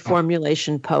of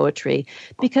reformulation poetry,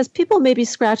 because people may be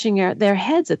scratching their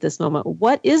heads at this moment.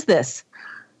 What is this?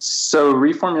 So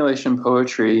reformulation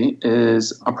poetry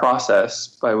is a process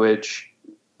by which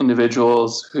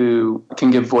individuals who can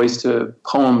give voice to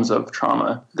poems of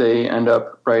trauma, they end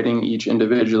up writing each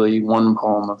individually one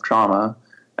poem of trauma,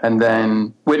 and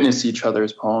then witness each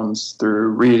other's poems through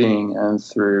reading and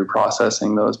through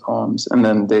processing those poems. And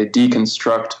then they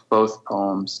deconstruct both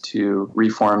poems to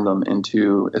reform them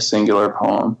into a singular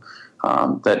poem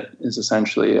that is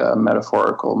essentially a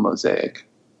metaphorical mosaic.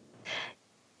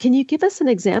 Can you give us an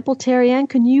example, Terry Ann?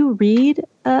 Can you read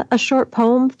a short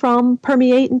poem from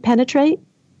Permeate and Penetrate?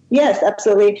 Yes,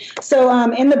 absolutely. So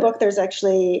in the book, there's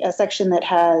actually a section that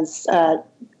has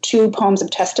 2 poems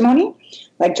of testimony,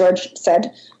 like George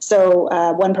said. So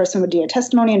one person would do a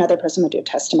testimony, another person would do a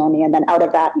testimony, and then out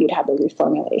of that, you'd have the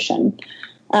reformulation.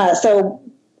 So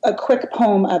a quick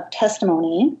poem of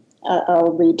testimony,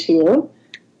 I'll read to you,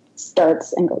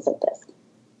 starts and goes like this.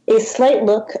 A slight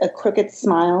look, a crooked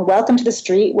smile, welcome to the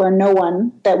street where no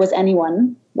one that was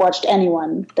anyone watched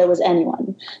anyone that was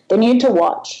anyone. They needed to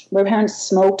watch, where parents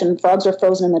smoked and frogs were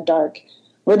frozen in the dark,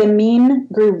 where the mean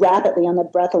grew rapidly on the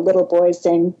breath of little boys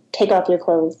saying, take off your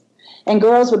clothes, and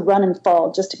girls would run and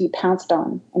fall just to be pounced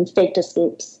on and faked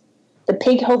escapes. The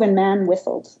pig-hoven man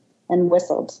whistled and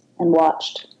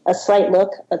watched, a slight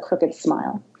look, a crooked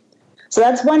smile. So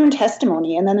that's one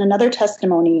testimony, and then another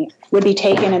testimony would be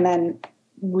taken and then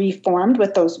reformed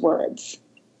with those words,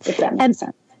 if that makes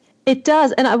sense. It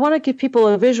does, and I want to give people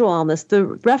a visual on this. The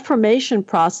Reformation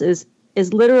process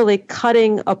is literally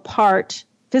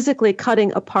physically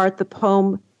cutting apart the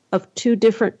poem of 2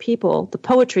 different people, the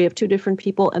poetry of 2 different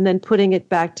people, and then putting it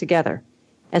back together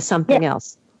as something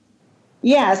else.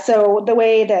 Yeah, so the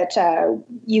way that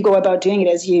you go about doing it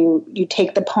is you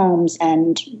take the poems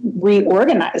and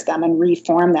reorganize them and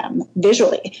reform them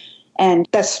visually. And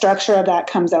the structure of that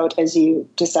comes out as you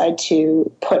decide to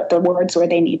put the words where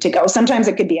they need to go. Sometimes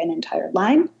it could be an entire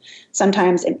line.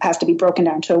 Sometimes it has to be broken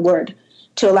down to a word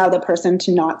to allow the person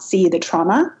to not see the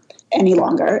trauma any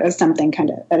longer as something kind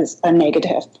of as a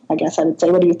negative, I guess I would say.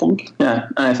 What do you think? Yeah,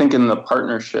 and I think in the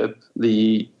partnership,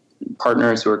 the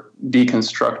partners who are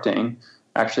deconstructing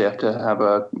actually have to have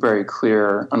a very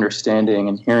clear understanding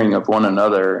and hearing of one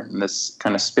another in this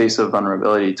kind of space of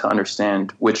vulnerability to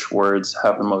understand which words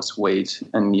have the most weight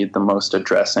and need the most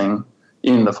addressing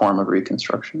in the form of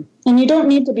reconstruction. And you don't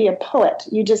need to be a poet.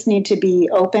 You just need to be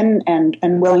open and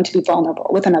willing to be vulnerable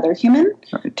with another human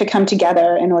to come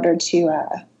together in order to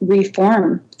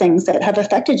reform things that have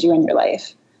affected you in your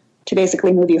life, to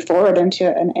basically move you forward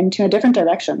into a different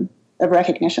direction of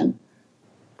recognition.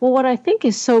 Well, what I think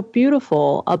is so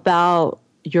beautiful about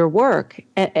your work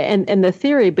and the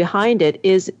theory behind it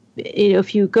is,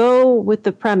 if you go with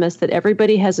the premise that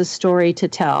everybody has a story to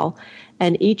tell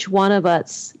and each one of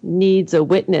us needs a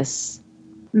witness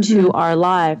to our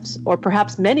lives, or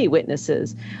perhaps many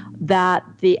witnesses, that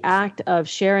the act of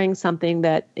sharing something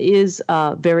that is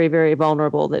very, very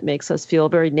vulnerable, that makes us feel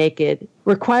very naked,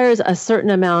 requires a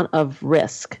certain amount of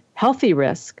risk, healthy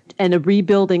risk, and a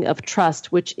rebuilding of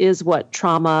trust, which is what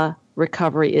trauma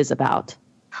recovery is about.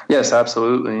 Yes,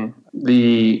 absolutely.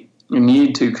 The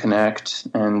need to connect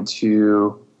and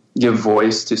to give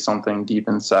voice to something deep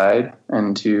inside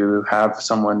and to have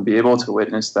someone be able to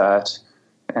witness that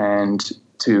and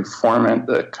to foment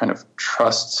the kind of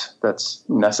trust that's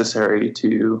necessary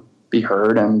to be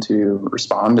heard and to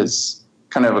respond is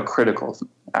kind of a critical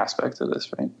aspect of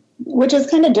this, right? Which is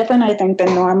kind of different, I think,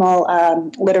 than normal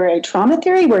literary trauma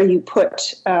theory, where you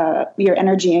put your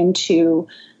energy into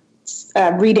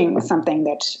reading something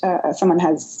that someone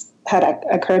has had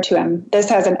occur to him. This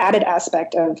has an added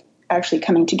aspect of actually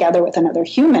coming together with another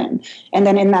human. And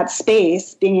then in that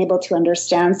space, being able to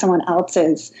understand someone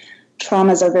else's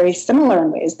traumas are very similar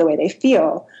in ways, the way they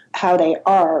feel, how they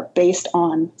are based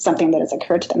on something that has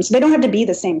occurred to them. So they don't have to be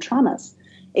the same traumas.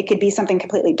 It could be something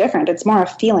completely different. It's more a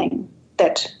feeling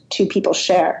that 2 people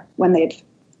share when they've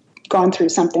gone through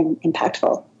something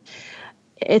impactful.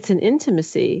 It's an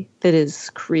intimacy that is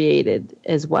created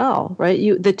as well,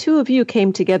 right? The 2 of you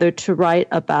came together to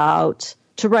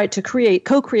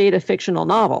co-create a fictional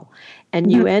novel,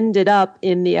 and you ended up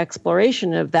in the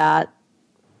exploration of that,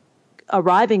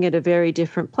 arriving at a very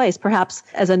different place, perhaps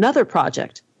as another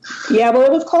project. Yeah, well,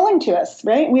 it was calling to us,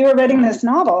 right? We were writing this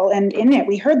novel, and in it,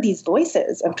 we heard these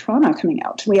voices of trauma coming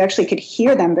out. We actually could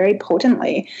hear them very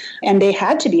potently, and they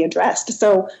had to be addressed.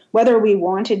 So whether we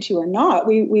wanted to or not,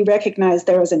 we recognized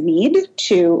there was a need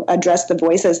to address the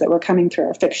voices that were coming through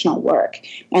our fictional work.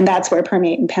 And that's where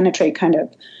Permeate and Penetrate kind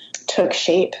of took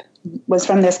shape, was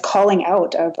from this calling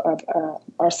out of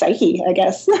our psyche, I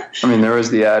guess. I mean, there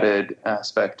was the added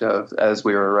aspect of, as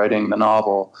we were writing the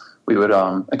novel, we would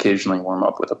occasionally warm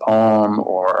up with a poem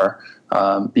or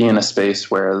be in a space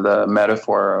where the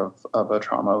metaphor of a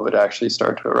trauma would actually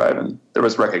start to arrive. And there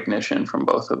was recognition from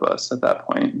both of us at that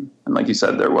point. And like you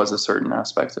said, there was a certain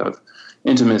aspect of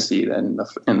intimacy in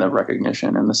the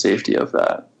recognition and the safety of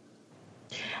that.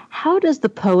 How does the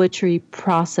poetry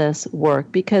process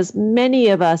work? Because many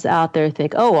of us out there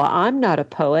think, oh, well, I'm not a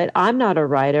poet, I'm not a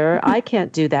writer, I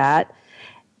can't do that.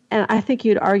 And I think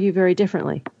you'd argue very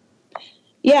differently.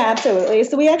 Yeah, absolutely.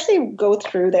 So we actually go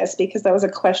through this because that was a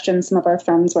question some of our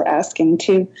friends were asking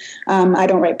too. I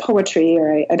don't write poetry,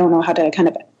 or I don't know how to kind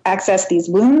of access these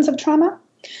wounds of trauma.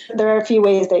 There are a few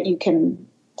ways that you can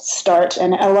start,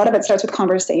 and a lot of it starts with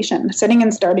conversation, sitting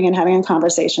and starting and having a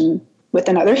conversation with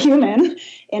another human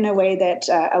in a way that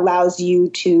allows you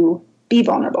to be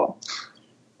vulnerable.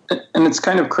 And it's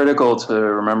kind of critical to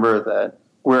remember that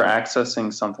we're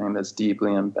accessing something that's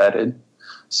deeply embedded.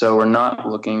 So we're not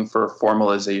looking for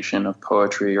formalization of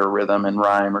poetry or rhythm and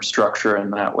rhyme or structure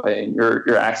in that way. You're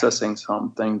accessing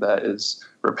something that is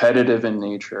repetitive in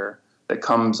nature, that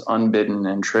comes unbidden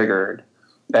and triggered,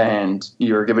 and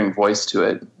you're giving voice to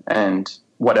it. And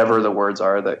whatever the words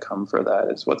are that come for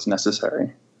that is what's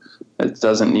necessary. It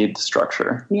doesn't need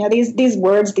structure. Yeah, these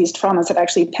words, these traumas have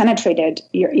actually penetrated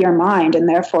your mind, and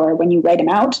therefore when you write them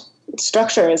out,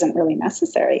 structure isn't really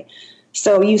necessary.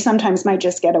 So you sometimes might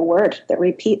just get a word that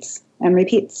repeats and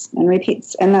repeats and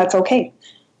repeats, and that's okay.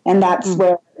 And that's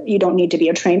where you don't need to be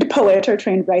a trained poet or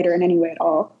trained writer in any way at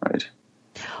all. Right.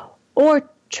 Or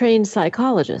trained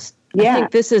psychologist. Yeah. I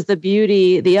think this is the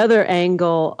beauty, the other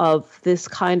angle of this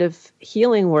kind of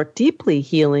healing work, deeply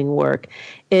healing work,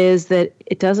 is that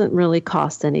it doesn't really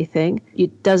cost anything.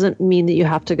 It doesn't mean that you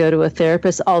have to go to a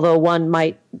therapist, although one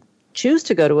might choose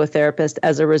to go to a therapist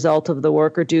as a result of the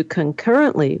work or do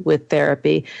concurrently with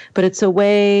therapy. But it's a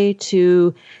way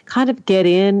to kind of get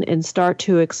in and start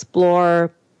to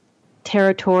explore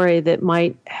territory that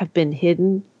might have been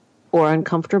hidden or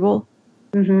uncomfortable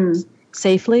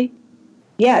safely.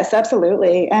 Yes,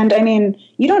 absolutely. And I mean,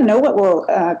 you don't know what will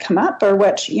come up or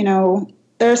what,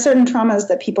 there are certain traumas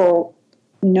that people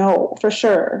know for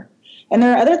sure. And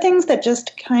there are other things that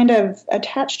just kind of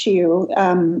attach to you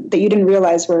that you didn't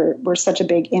realize were such a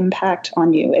big impact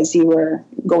on you as you were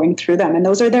going through them. And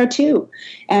those are there too.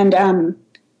 And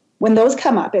when those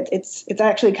come up, it's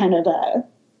actually kind of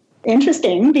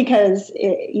interesting because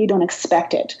you don't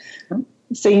expect it.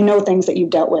 So you know things that you've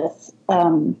dealt with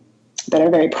that are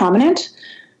very prominent,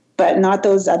 but not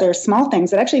those other small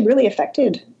things that actually really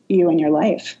affected you in your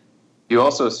life. You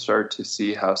also start to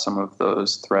see how some of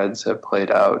those threads have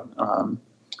played out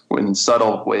in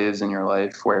subtle ways in your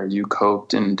life where you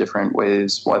coped in different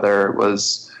ways, whether it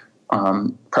was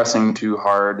pressing too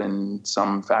hard in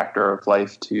some factor of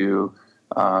life to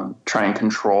try and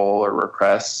control or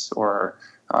repress, or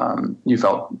you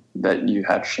felt that you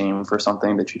had shame for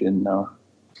something that you didn't know.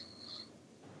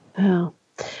 Oh.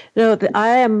 No, I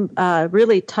am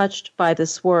really touched by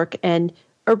this work. And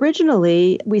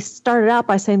originally, we started out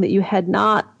by saying that you had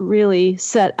not really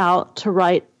set out to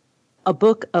write a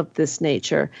book of this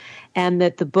nature, and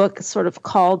that the book sort of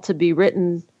called to be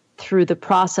written through the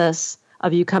process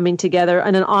of you coming together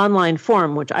in an online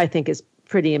form, which I think is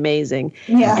pretty amazing.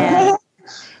 Yeah. And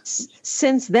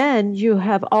since then, you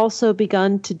have also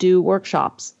begun to do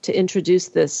workshops to introduce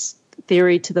this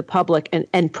theory to the public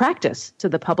and practice to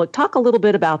the public. Talk a little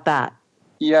bit about that.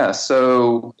 Yeah,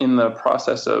 so in the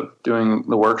process of doing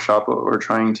the workshop, what we're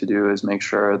trying to do is make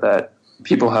sure that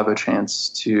people have a chance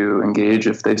to engage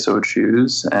if they so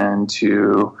choose, and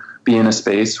to be in a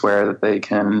space where they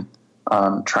can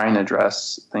try and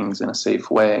address things in a safe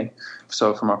way.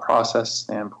 So from a process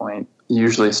standpoint, it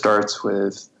usually starts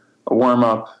with a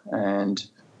warm-up, and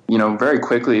very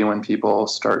quickly when people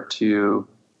start to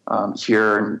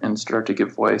hear and start to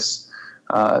give voice,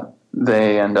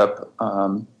 they end up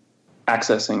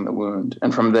accessing the wound.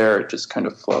 And from there, it just kind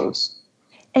of flows.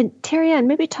 And Terry-Ann,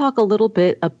 maybe talk a little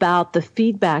bit about the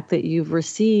feedback that you've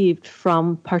received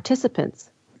from participants.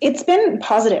 It's been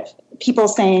positive. People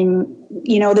saying,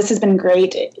 this has been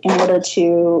great in order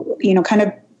to, kind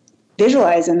of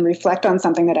visualize and reflect on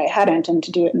something that I hadn't, and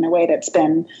to do it in a way that's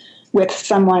been with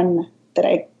someone that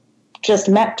I just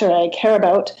met or I care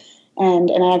about.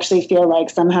 And I actually feel like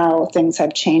somehow things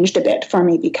have changed a bit for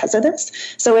me because of this.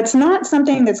 So it's not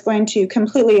something that's going to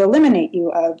completely eliminate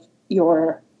you of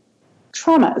your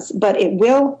traumas, but it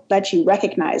will let you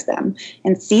recognize them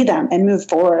and see them and move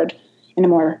forward in a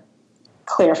more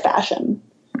clear fashion.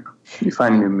 You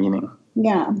find new meaning.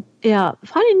 Yeah. Yeah,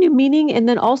 finding new meaning. And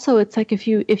then also it's like if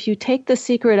you take the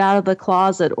secret out of the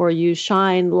closet or you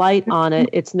shine light on it,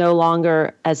 it's no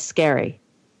longer as scary.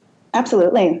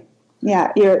 Absolutely.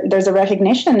 Yeah, there's a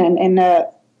recognition and a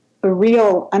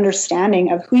real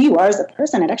understanding of who you are as a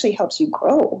person. It actually helps you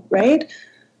grow, right?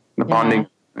 The bonding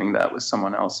doing that with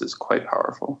someone else is quite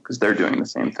powerful because they're doing the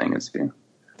same thing as you.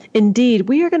 Indeed.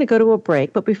 We are going to go to a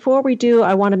break, but before we do,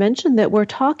 I want to mention that we're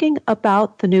talking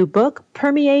about the new book,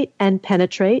 Permeate and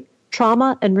Penetrate,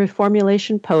 Trauma and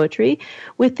Reformulation Poetry,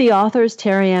 with the authors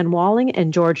Terry-Ann Walling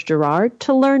and George Gerard.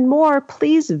 To learn more,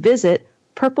 please visit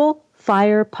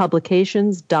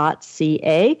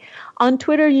purplefirepublications.ca. On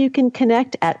Twitter, you can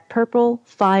connect at Purple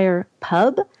Fire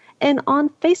Pub, and on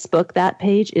Facebook, that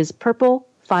page is Purple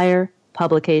Fire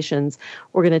Publications.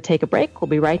 We're going to take a break. We'll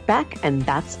be right back, and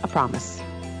that's a promise.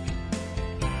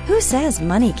 Who says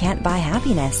money can't buy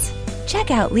happiness?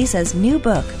 Check out Lisa's new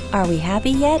book, Are We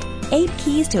Happy Yet? 8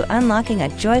 Keys to Unlocking a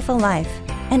Joyful Life,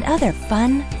 and other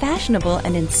fun, fashionable,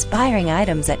 and inspiring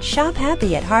items at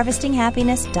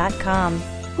shophappy@harvestinghappiness.com.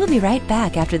 We'll be right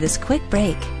back after this quick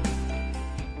break.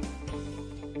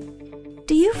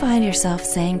 Do you find yourself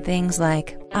saying things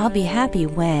like, I'll be happy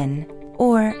when,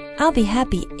 or I'll be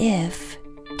happy if?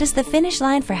 Does the finish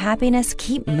line for happiness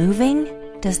keep moving?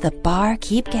 Does the bar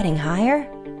keep getting higher?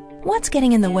 What's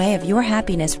getting in the way of your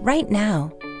happiness right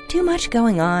now? Too much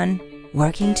going on?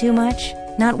 Working too much?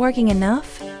 Not working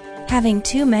enough? Having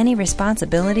too many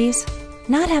responsibilities?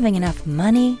 Not having enough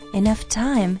money, enough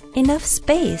time, enough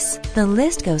space? The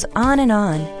list goes on and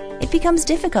on. It becomes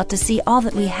difficult to see all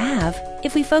that we have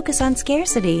if we focus on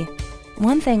scarcity.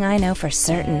 One thing I know for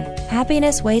certain,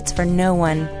 happiness waits for no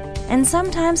one, and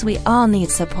sometimes we all need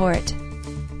support.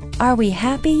 Are We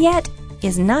Happy Yet?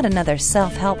 Is not another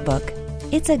self-help book.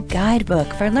 It's a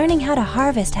guidebook for learning how to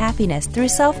harvest happiness through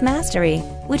self-mastery,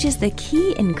 which is the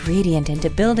key ingredient into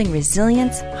building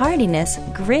resilience, hardiness,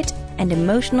 grit, and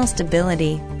emotional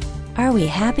stability. Are We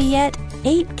Happy Yet?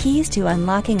 8 Keys to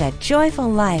Unlocking a Joyful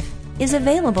Life is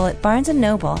available at Barnes &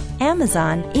 Noble,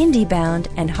 Amazon, IndieBound,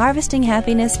 and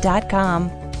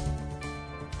HarvestingHappiness.com.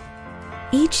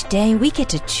 Each day we get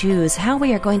to choose how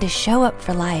we are going to show up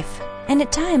for life, and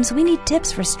at times we need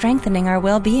tips for strengthening our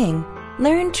well-being.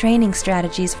 Learn training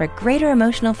strategies for greater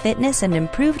emotional fitness and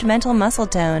improved mental muscle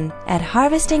tone at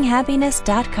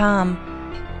HarvestingHappiness.com.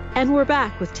 And we're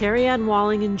back with Terry Ann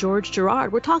Walling and George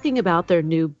Gerard. We're talking about their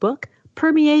new book,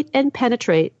 Permeate and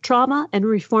Penetrate, Trauma and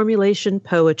Reformulation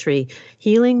Poetry,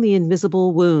 Healing the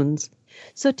Invisible Wounds.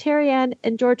 So Terry Ann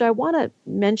and George, I want to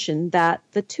mention that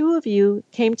the two of you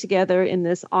came together in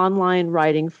this online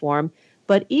writing form,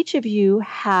 but each of you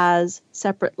has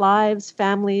separate lives,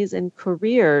 families, and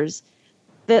careers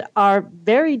that are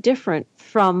very different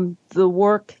from the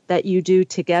work that you do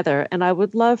together. And I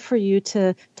would love for you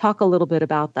to talk a little bit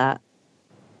about that.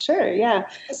 Sure, yeah.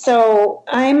 So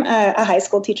I'm a high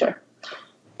school teacher.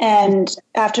 And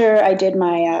after I did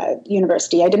my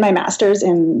university, I did my master's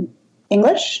in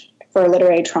English for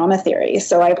literary trauma theory.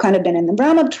 So I've kind of been in the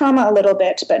realm of trauma a little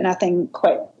bit, but nothing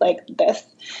quite like this.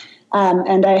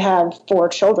 And I have 4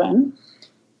 children.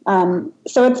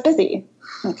 So it's busy.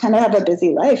 I kind of have a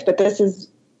busy life, but this is,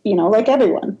 like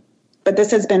everyone. But this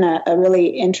has been a really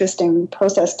interesting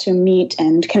process to meet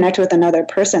and connect with another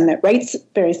person that writes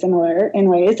very similar in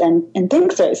ways and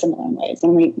thinks very similar in ways.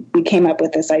 And we came up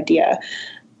with this idea.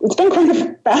 It's been kind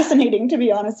of fascinating, to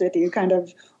be honest with you, kind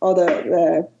of all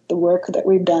the work that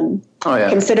we've done,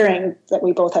 considering that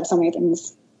we both have so many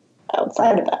things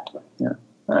outside of that. Yeah.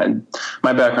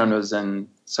 My background was in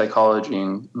psychology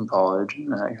in college,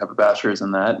 and I have a bachelor's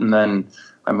in that. And then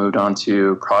I moved on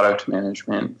to product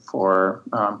management for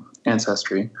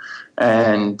Ancestry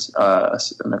and a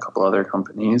couple other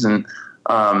companies. And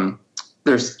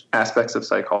there's aspects of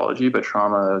psychology, but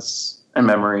trauma and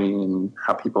memory and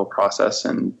how people process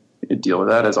and deal with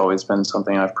that has always been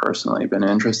something I've personally been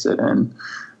interested in.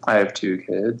 I have 2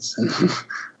 kids and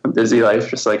a busy life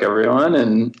just like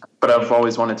everyone, but I've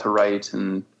always wanted to write,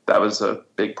 and that was a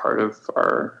big part of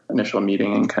our initial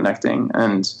meeting and connecting.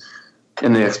 And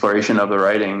in the exploration of the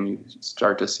writing, you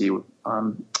start to see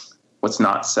what's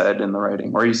not said in the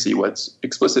writing, or you see what's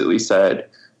explicitly said,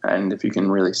 and if you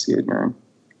can really see it, you're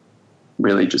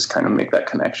really just kind of make that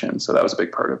connection. So that was a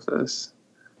big part of this.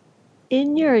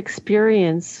 In your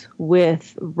experience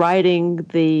with writing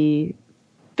the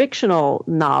fictional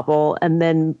novel and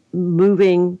then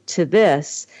moving to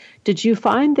this, did you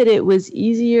find that it was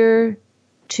easier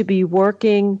to be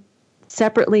working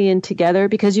separately and together,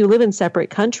 because you live in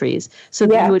separate countries, so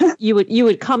that you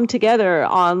would come together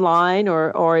online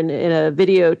or in a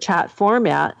video chat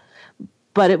format,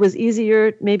 but it was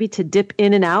easier maybe to dip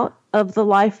in and out of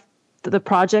the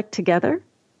project together?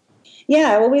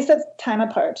 Yeah, well, we set time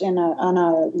apart on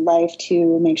our life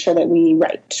to make sure that we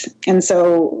write. And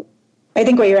so I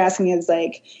think what you're asking is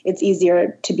like, it's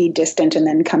easier to be distant and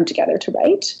then come together to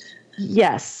write.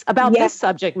 Yes, about this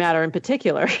subject matter in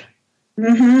particular.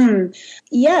 Mm-hmm.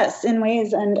 Yes, in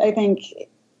ways. And I think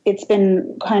it's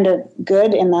been kind of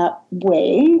good in that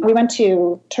way. We went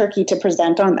to Turkey to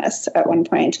present on this at one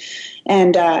point,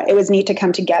 and it was neat to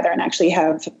come together and actually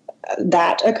have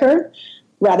that occur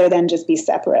rather than just be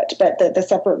separate. But the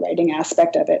separate writing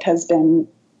aspect of it has been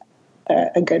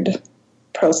a good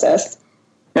process.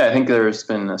 Yeah, I think there's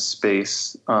been a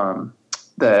space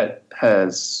that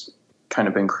has kind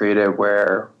of been created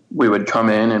where we would come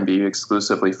in and be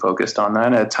exclusively focused on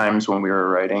that. At times when we were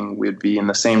writing, we'd be in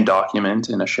the same document,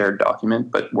 in a shared document,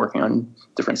 but working on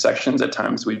different sections. At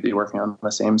times we'd be working on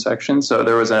the same section. So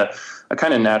there was a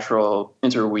kind of natural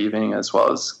interweaving as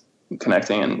well as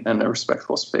connecting and a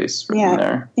respectful space in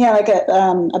there. Yeah, like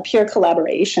a pure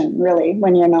collaboration, really,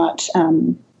 when you're not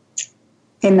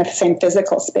in the same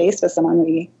physical space with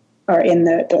someone, or in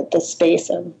the space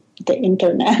of the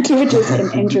internet, which is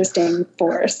an interesting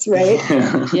force, right?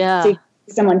 Yeah. So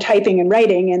someone typing and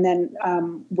writing, and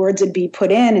then words would be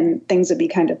put in, and things would be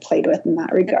kind of played with in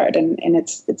that regard. And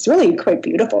it's really quite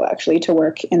beautiful, actually, to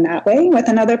work in that way with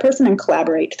another person and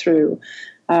collaborate through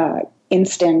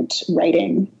instant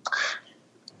writing.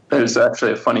 There's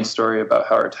actually a funny story about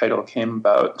how our title came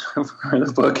about for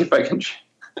the book, if I can.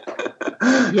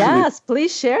 Yes,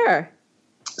 please share.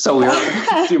 So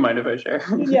do you mind if I share?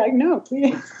 Yeah, no,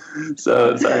 please.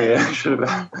 So sorry, I should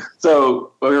have.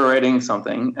 So we were writing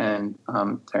something, and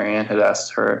Terry Ann had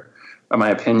asked her my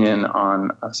opinion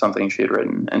on something she had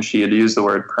written, and she had used the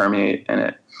word permeate in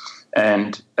it.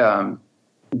 And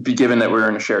given that we were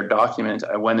in a shared document,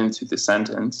 I went into the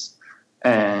sentence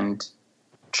and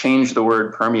changed the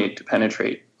word permeate to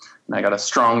penetrate. And I got a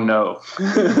strong no.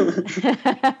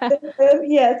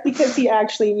 Yes, because he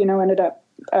actually, ended up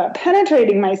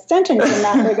penetrating my sentence in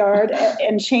that regard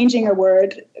and changing a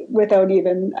word without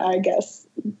even, I guess,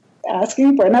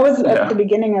 asking for it. And that was at the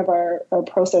beginning of our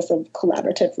process of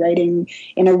collaborative writing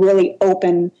in a really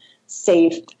open,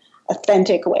 safe,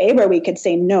 authentic way where we could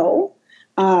say no.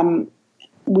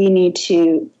 We need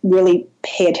to really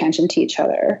pay attention to each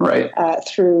other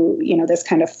through, this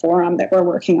kind of forum that we're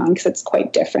working on, because it's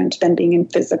quite different than being in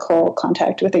physical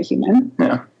contact with a human.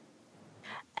 Yeah.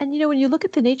 And, when you look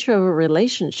at the nature of a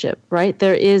relationship, right,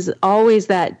 there is always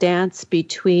that dance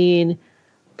between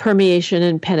permeation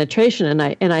and penetration.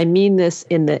 And I mean this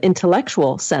in the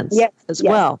intellectual sense as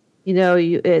well.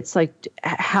 It's like,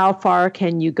 how far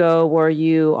can you go where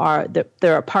you are,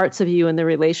 there are parts of you in the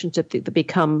relationship that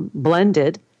become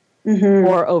blended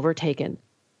or overtaken.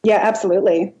 Yeah,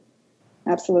 absolutely.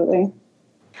 Absolutely.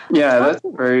 Yeah, that's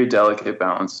a very delicate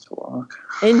balance to walk.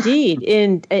 Indeed.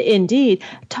 Indeed.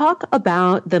 Talk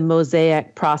about the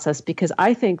mosaic process, because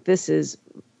I think this is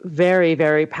very,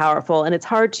 very powerful. And it's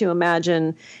hard to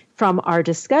imagine from our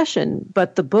discussion,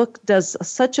 but the book does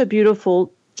such a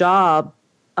beautiful job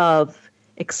of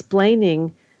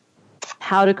explaining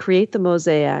how to create the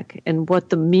mosaic and what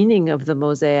the meaning of the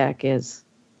mosaic is.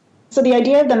 So the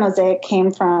idea of the mosaic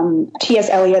came from T.S.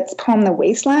 Eliot's poem, The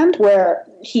Wasteland, where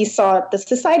he saw the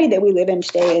society that we live in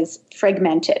today is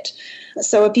fragmented.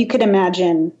 So if you could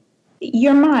imagine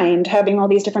your mind having all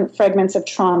these different fragments of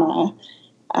trauma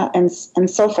and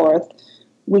so forth,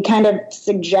 we kind of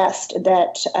suggest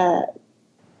that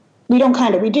we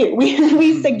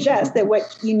suggest that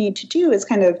what you need to do is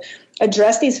kind of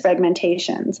address these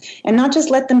fragmentations and not just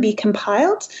let them be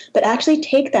compiled, but actually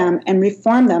take them and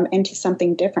reform them into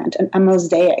something different, a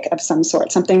mosaic of some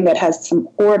sort, something that has some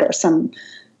order, some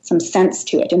sense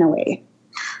to it in a way.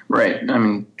 Right. I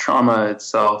mean, trauma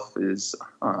itself is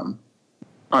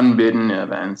unbidden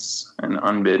events and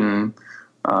unbidden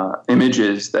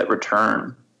images that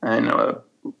return in a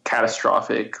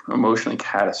catastrophic, emotionally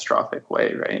catastrophic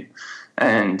way, right?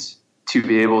 And to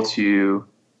be able to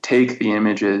take the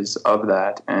images of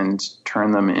that and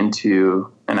turn them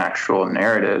into an actual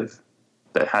narrative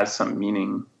that has some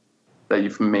meaning that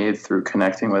you've made through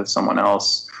connecting with someone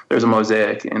else. There's a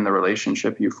mosaic in the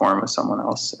relationship you form with someone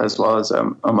else, as well as a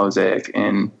mosaic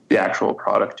in the actual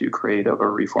product you create of a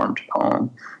reformed poem.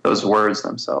 Those words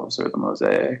themselves are the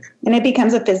mosaic. And it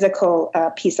becomes a physical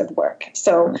piece of work.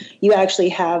 So you actually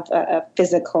have a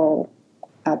physical,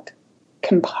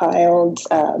 compiled,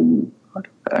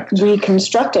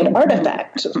 reconstructed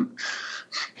artifact.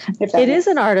 It is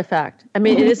an artifact. I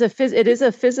mean, it is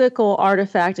a physical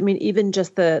artifact. I mean, even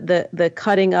just the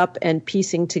cutting up and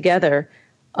piecing together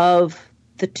of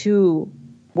the two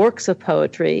works of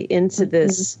poetry into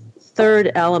this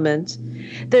third element.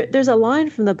 There's a line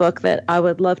from the book that I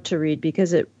would love to read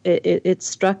because it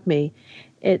struck me.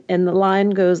 And the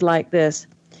line goes like this: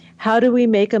 how do we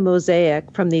make a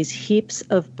mosaic from these heaps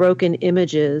of broken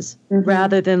images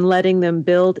rather than letting them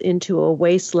build into a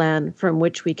wasteland from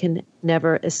which we can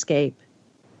never escape?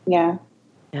 Yeah.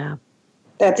 Yeah.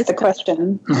 That's the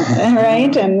question,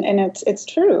 right? And it's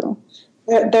true.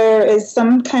 There is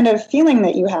some kind of feeling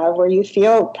that you have where you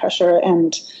feel pressure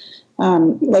and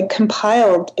like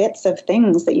compiled bits of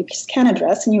things that you just can't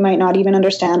address, and you might not even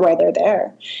understand why they're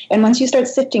there. And once you start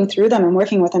sifting through them and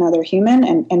working with another human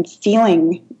and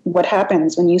feeling what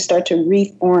happens when you start to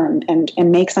reform and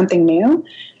make something new,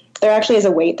 there actually is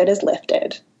a weight that is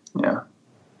lifted. Yeah.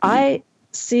 I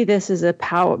see this as a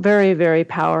very, very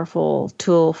powerful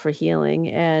tool for healing,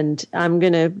 and I'm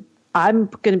gonna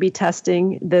be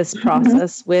testing this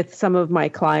process with some of my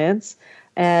clients,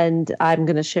 and I'm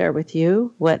gonna share with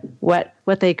you what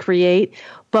they create.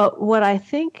 But what I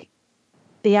think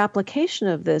the application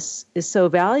of this is so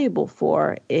valuable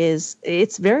for is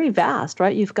it's very vast,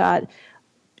 right? You've got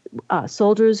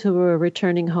soldiers who are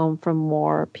returning home from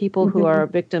war, people who are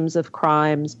victims of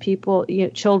crimes,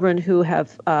 children who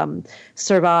have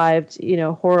survived,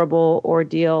 horrible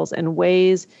ordeals, and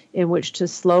ways in which to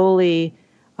slowly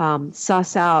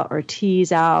suss out or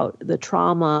tease out the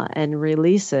trauma and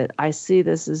release it. I see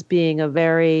this as being a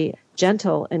very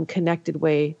gentle and connected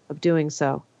way of doing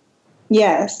so.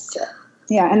 Yes.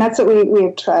 Yeah, and that's what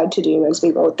we've tried to do as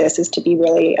we wrote this, is to be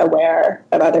really aware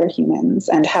of other humans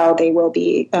and how they will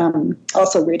be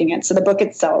also reading it. So the book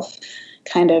itself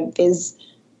kind of is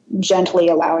gently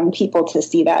allowing people to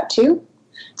see that too.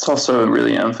 It's also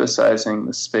really emphasizing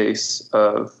the space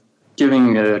of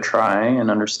giving it a try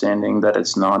and understanding that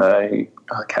it's not a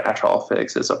catch-all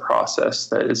fix. It's a process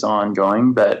that is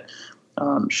ongoing that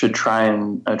should try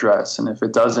and address. And if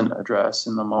it doesn't address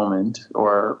in the moment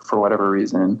or for whatever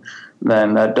reason,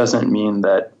 then that doesn't mean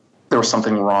that there was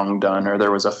something wrong done or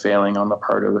there was a failing on the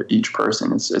part of each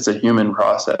person. It's a human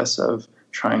process of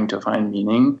trying to find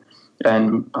meaning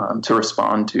and to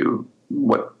respond to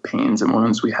what pains and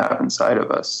wounds we have inside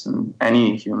of us. And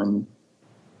any human,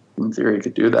 in theory,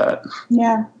 could do that.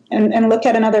 Yeah, and look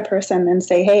at another person and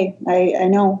say, hey, I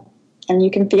know, and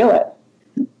you can feel it.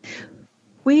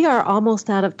 We are almost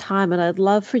out of time, and I'd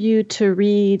love for you to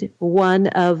read one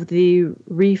of the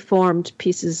reformed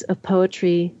pieces of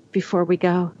poetry before we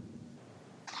go.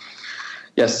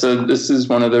 Yes, so this is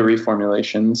one of the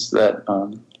reformulations that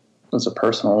was a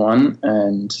personal one,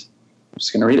 and I'm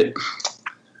just going to read it.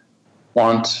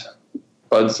 Want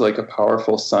buds like a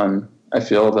powerful sun. I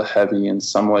feel the heavy and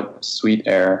somewhat sweet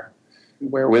air.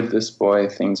 Wherewith this boy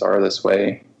things are this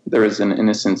way. There is an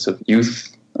innocence of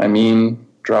youth. I mean,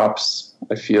 drops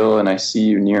I feel and I see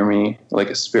you near me like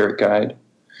a spirit guide.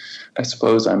 I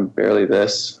suppose I'm barely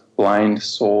this, blind,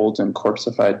 souled, and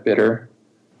corpseified bitter.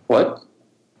 What?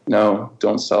 No,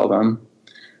 don't sell them.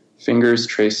 Fingers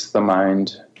trace the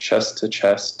mind, chest to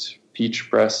chest,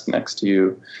 peach breast next to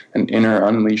you, an inner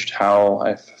unleashed howl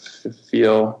I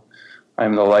feel.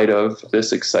 I'm the light of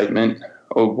this excitement.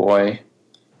 Oh boy,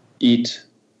 eat,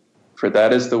 for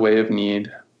that is the way of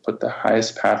need. Put the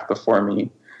highest path before me,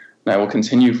 and I will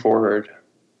continue forward.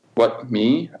 What,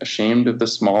 me? Ashamed of the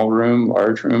small room,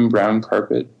 large room, brown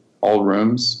carpet, all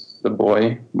rooms, the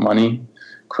boy, money,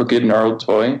 crooked, gnarled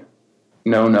toy?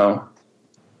 No, no.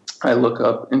 I look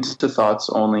up into thoughts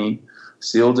only,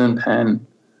 sealed in pen,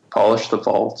 polish the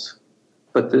vault.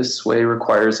 But this way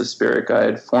requires a spirit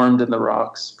guide, formed in the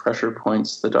rocks, pressure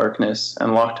points the darkness,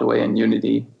 and locked away in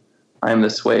unity. I am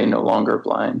this way no longer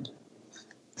blind.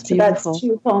 So that's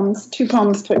two poems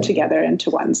put together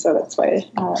into one. So that's why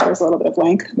there's a little bit of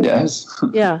length. Yes.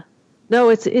 Yeah. No,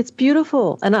 it's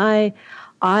beautiful. And I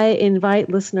invite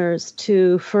listeners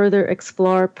to further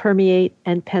explore Permeate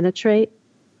and Penetrate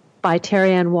by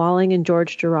Terry Ann Walling and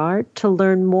George Girard. To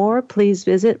learn more, please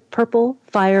visit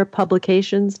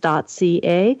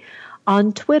purplefirepublications.ca,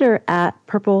 on Twitter at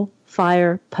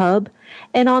purplefirepub,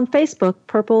 and on Facebook,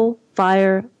 Purple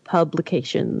Fire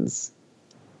Publications.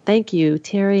 Thank you,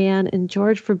 Terry Ann and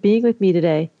George, for being with me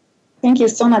today. Thank you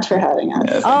so much for having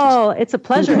us. It's a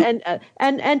pleasure.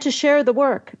 And to share the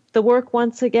work. The work,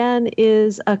 once again,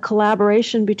 is a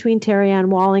collaboration between Terry Ann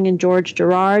Walling and George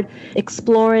Girard,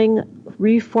 exploring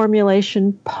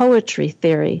reformulation poetry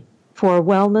theory for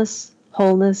wellness,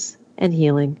 wholeness, and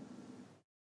healing.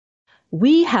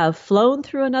 We have flown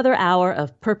through another hour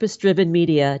of purpose-driven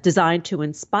media designed to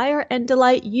inspire and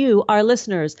delight you, our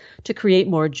listeners, to create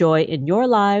more joy in your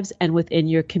lives and within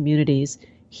your communities.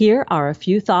 Here are a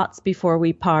few thoughts before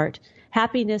we part.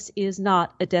 Happiness is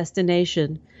not a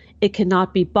destination. It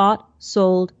cannot be bought,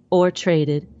 sold, or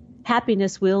traded.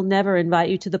 Happiness will never invite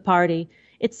you to the party.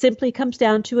 It simply comes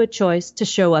down to a choice to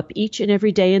show up each and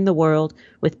every day in the world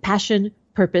with passion,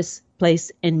 purpose,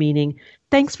 place, and meaning.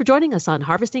 Thanks for joining us on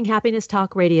Harvesting Happiness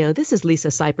Talk Radio. This is Lisa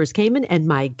Cypers-Kamen, and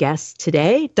my guests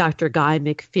today, Dr. Guy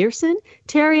McPherson,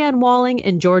 Terry Ann Walling,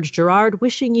 and George Girard,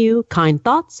 wishing you kind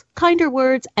thoughts, kinder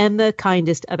words, and the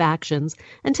kindest of actions.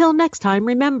 Until next time,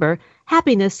 remember,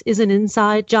 happiness is an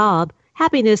inside job.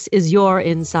 Happiness is your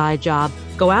inside job.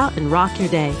 Go out and rock your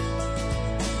day.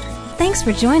 Thanks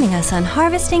for joining us on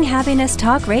Harvesting Happiness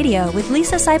Talk Radio with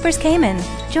Lisa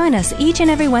Cypers-Kamen. Join us each and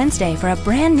every Wednesday for a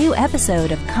brand new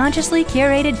episode of consciously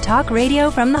curated talk radio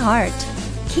from the heart.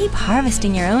 Keep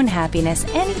harvesting your own happiness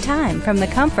anytime from the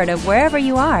comfort of wherever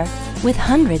you are with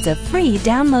hundreds of free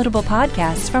downloadable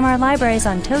podcasts from our libraries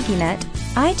on TogiNet,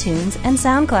 iTunes, and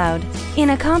SoundCloud. In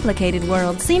a complicated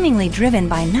world seemingly driven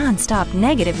by non-stop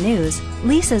negative news,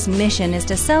 Lisa's mission is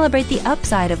to celebrate the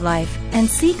upside of life and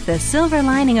seek the silver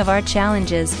lining of our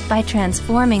challenges by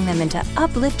transforming them into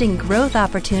uplifting growth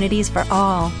opportunities for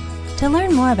all. To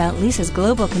learn more about Lisa's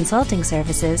global consulting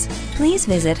services, please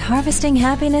visit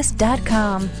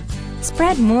harvestinghappiness.com.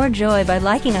 Spread more joy by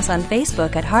liking us on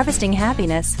Facebook at Harvesting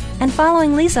Happiness and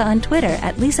following Lisa on Twitter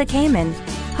at Lisa Kamen.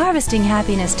 Harvesting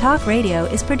Happiness Talk Radio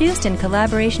is produced in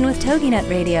collaboration with TogiNet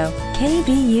Radio,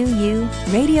 KBUU,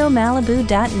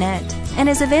 RadioMalibu.net, and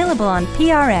is available on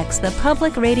PRX, the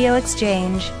Public Radio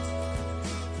Exchange.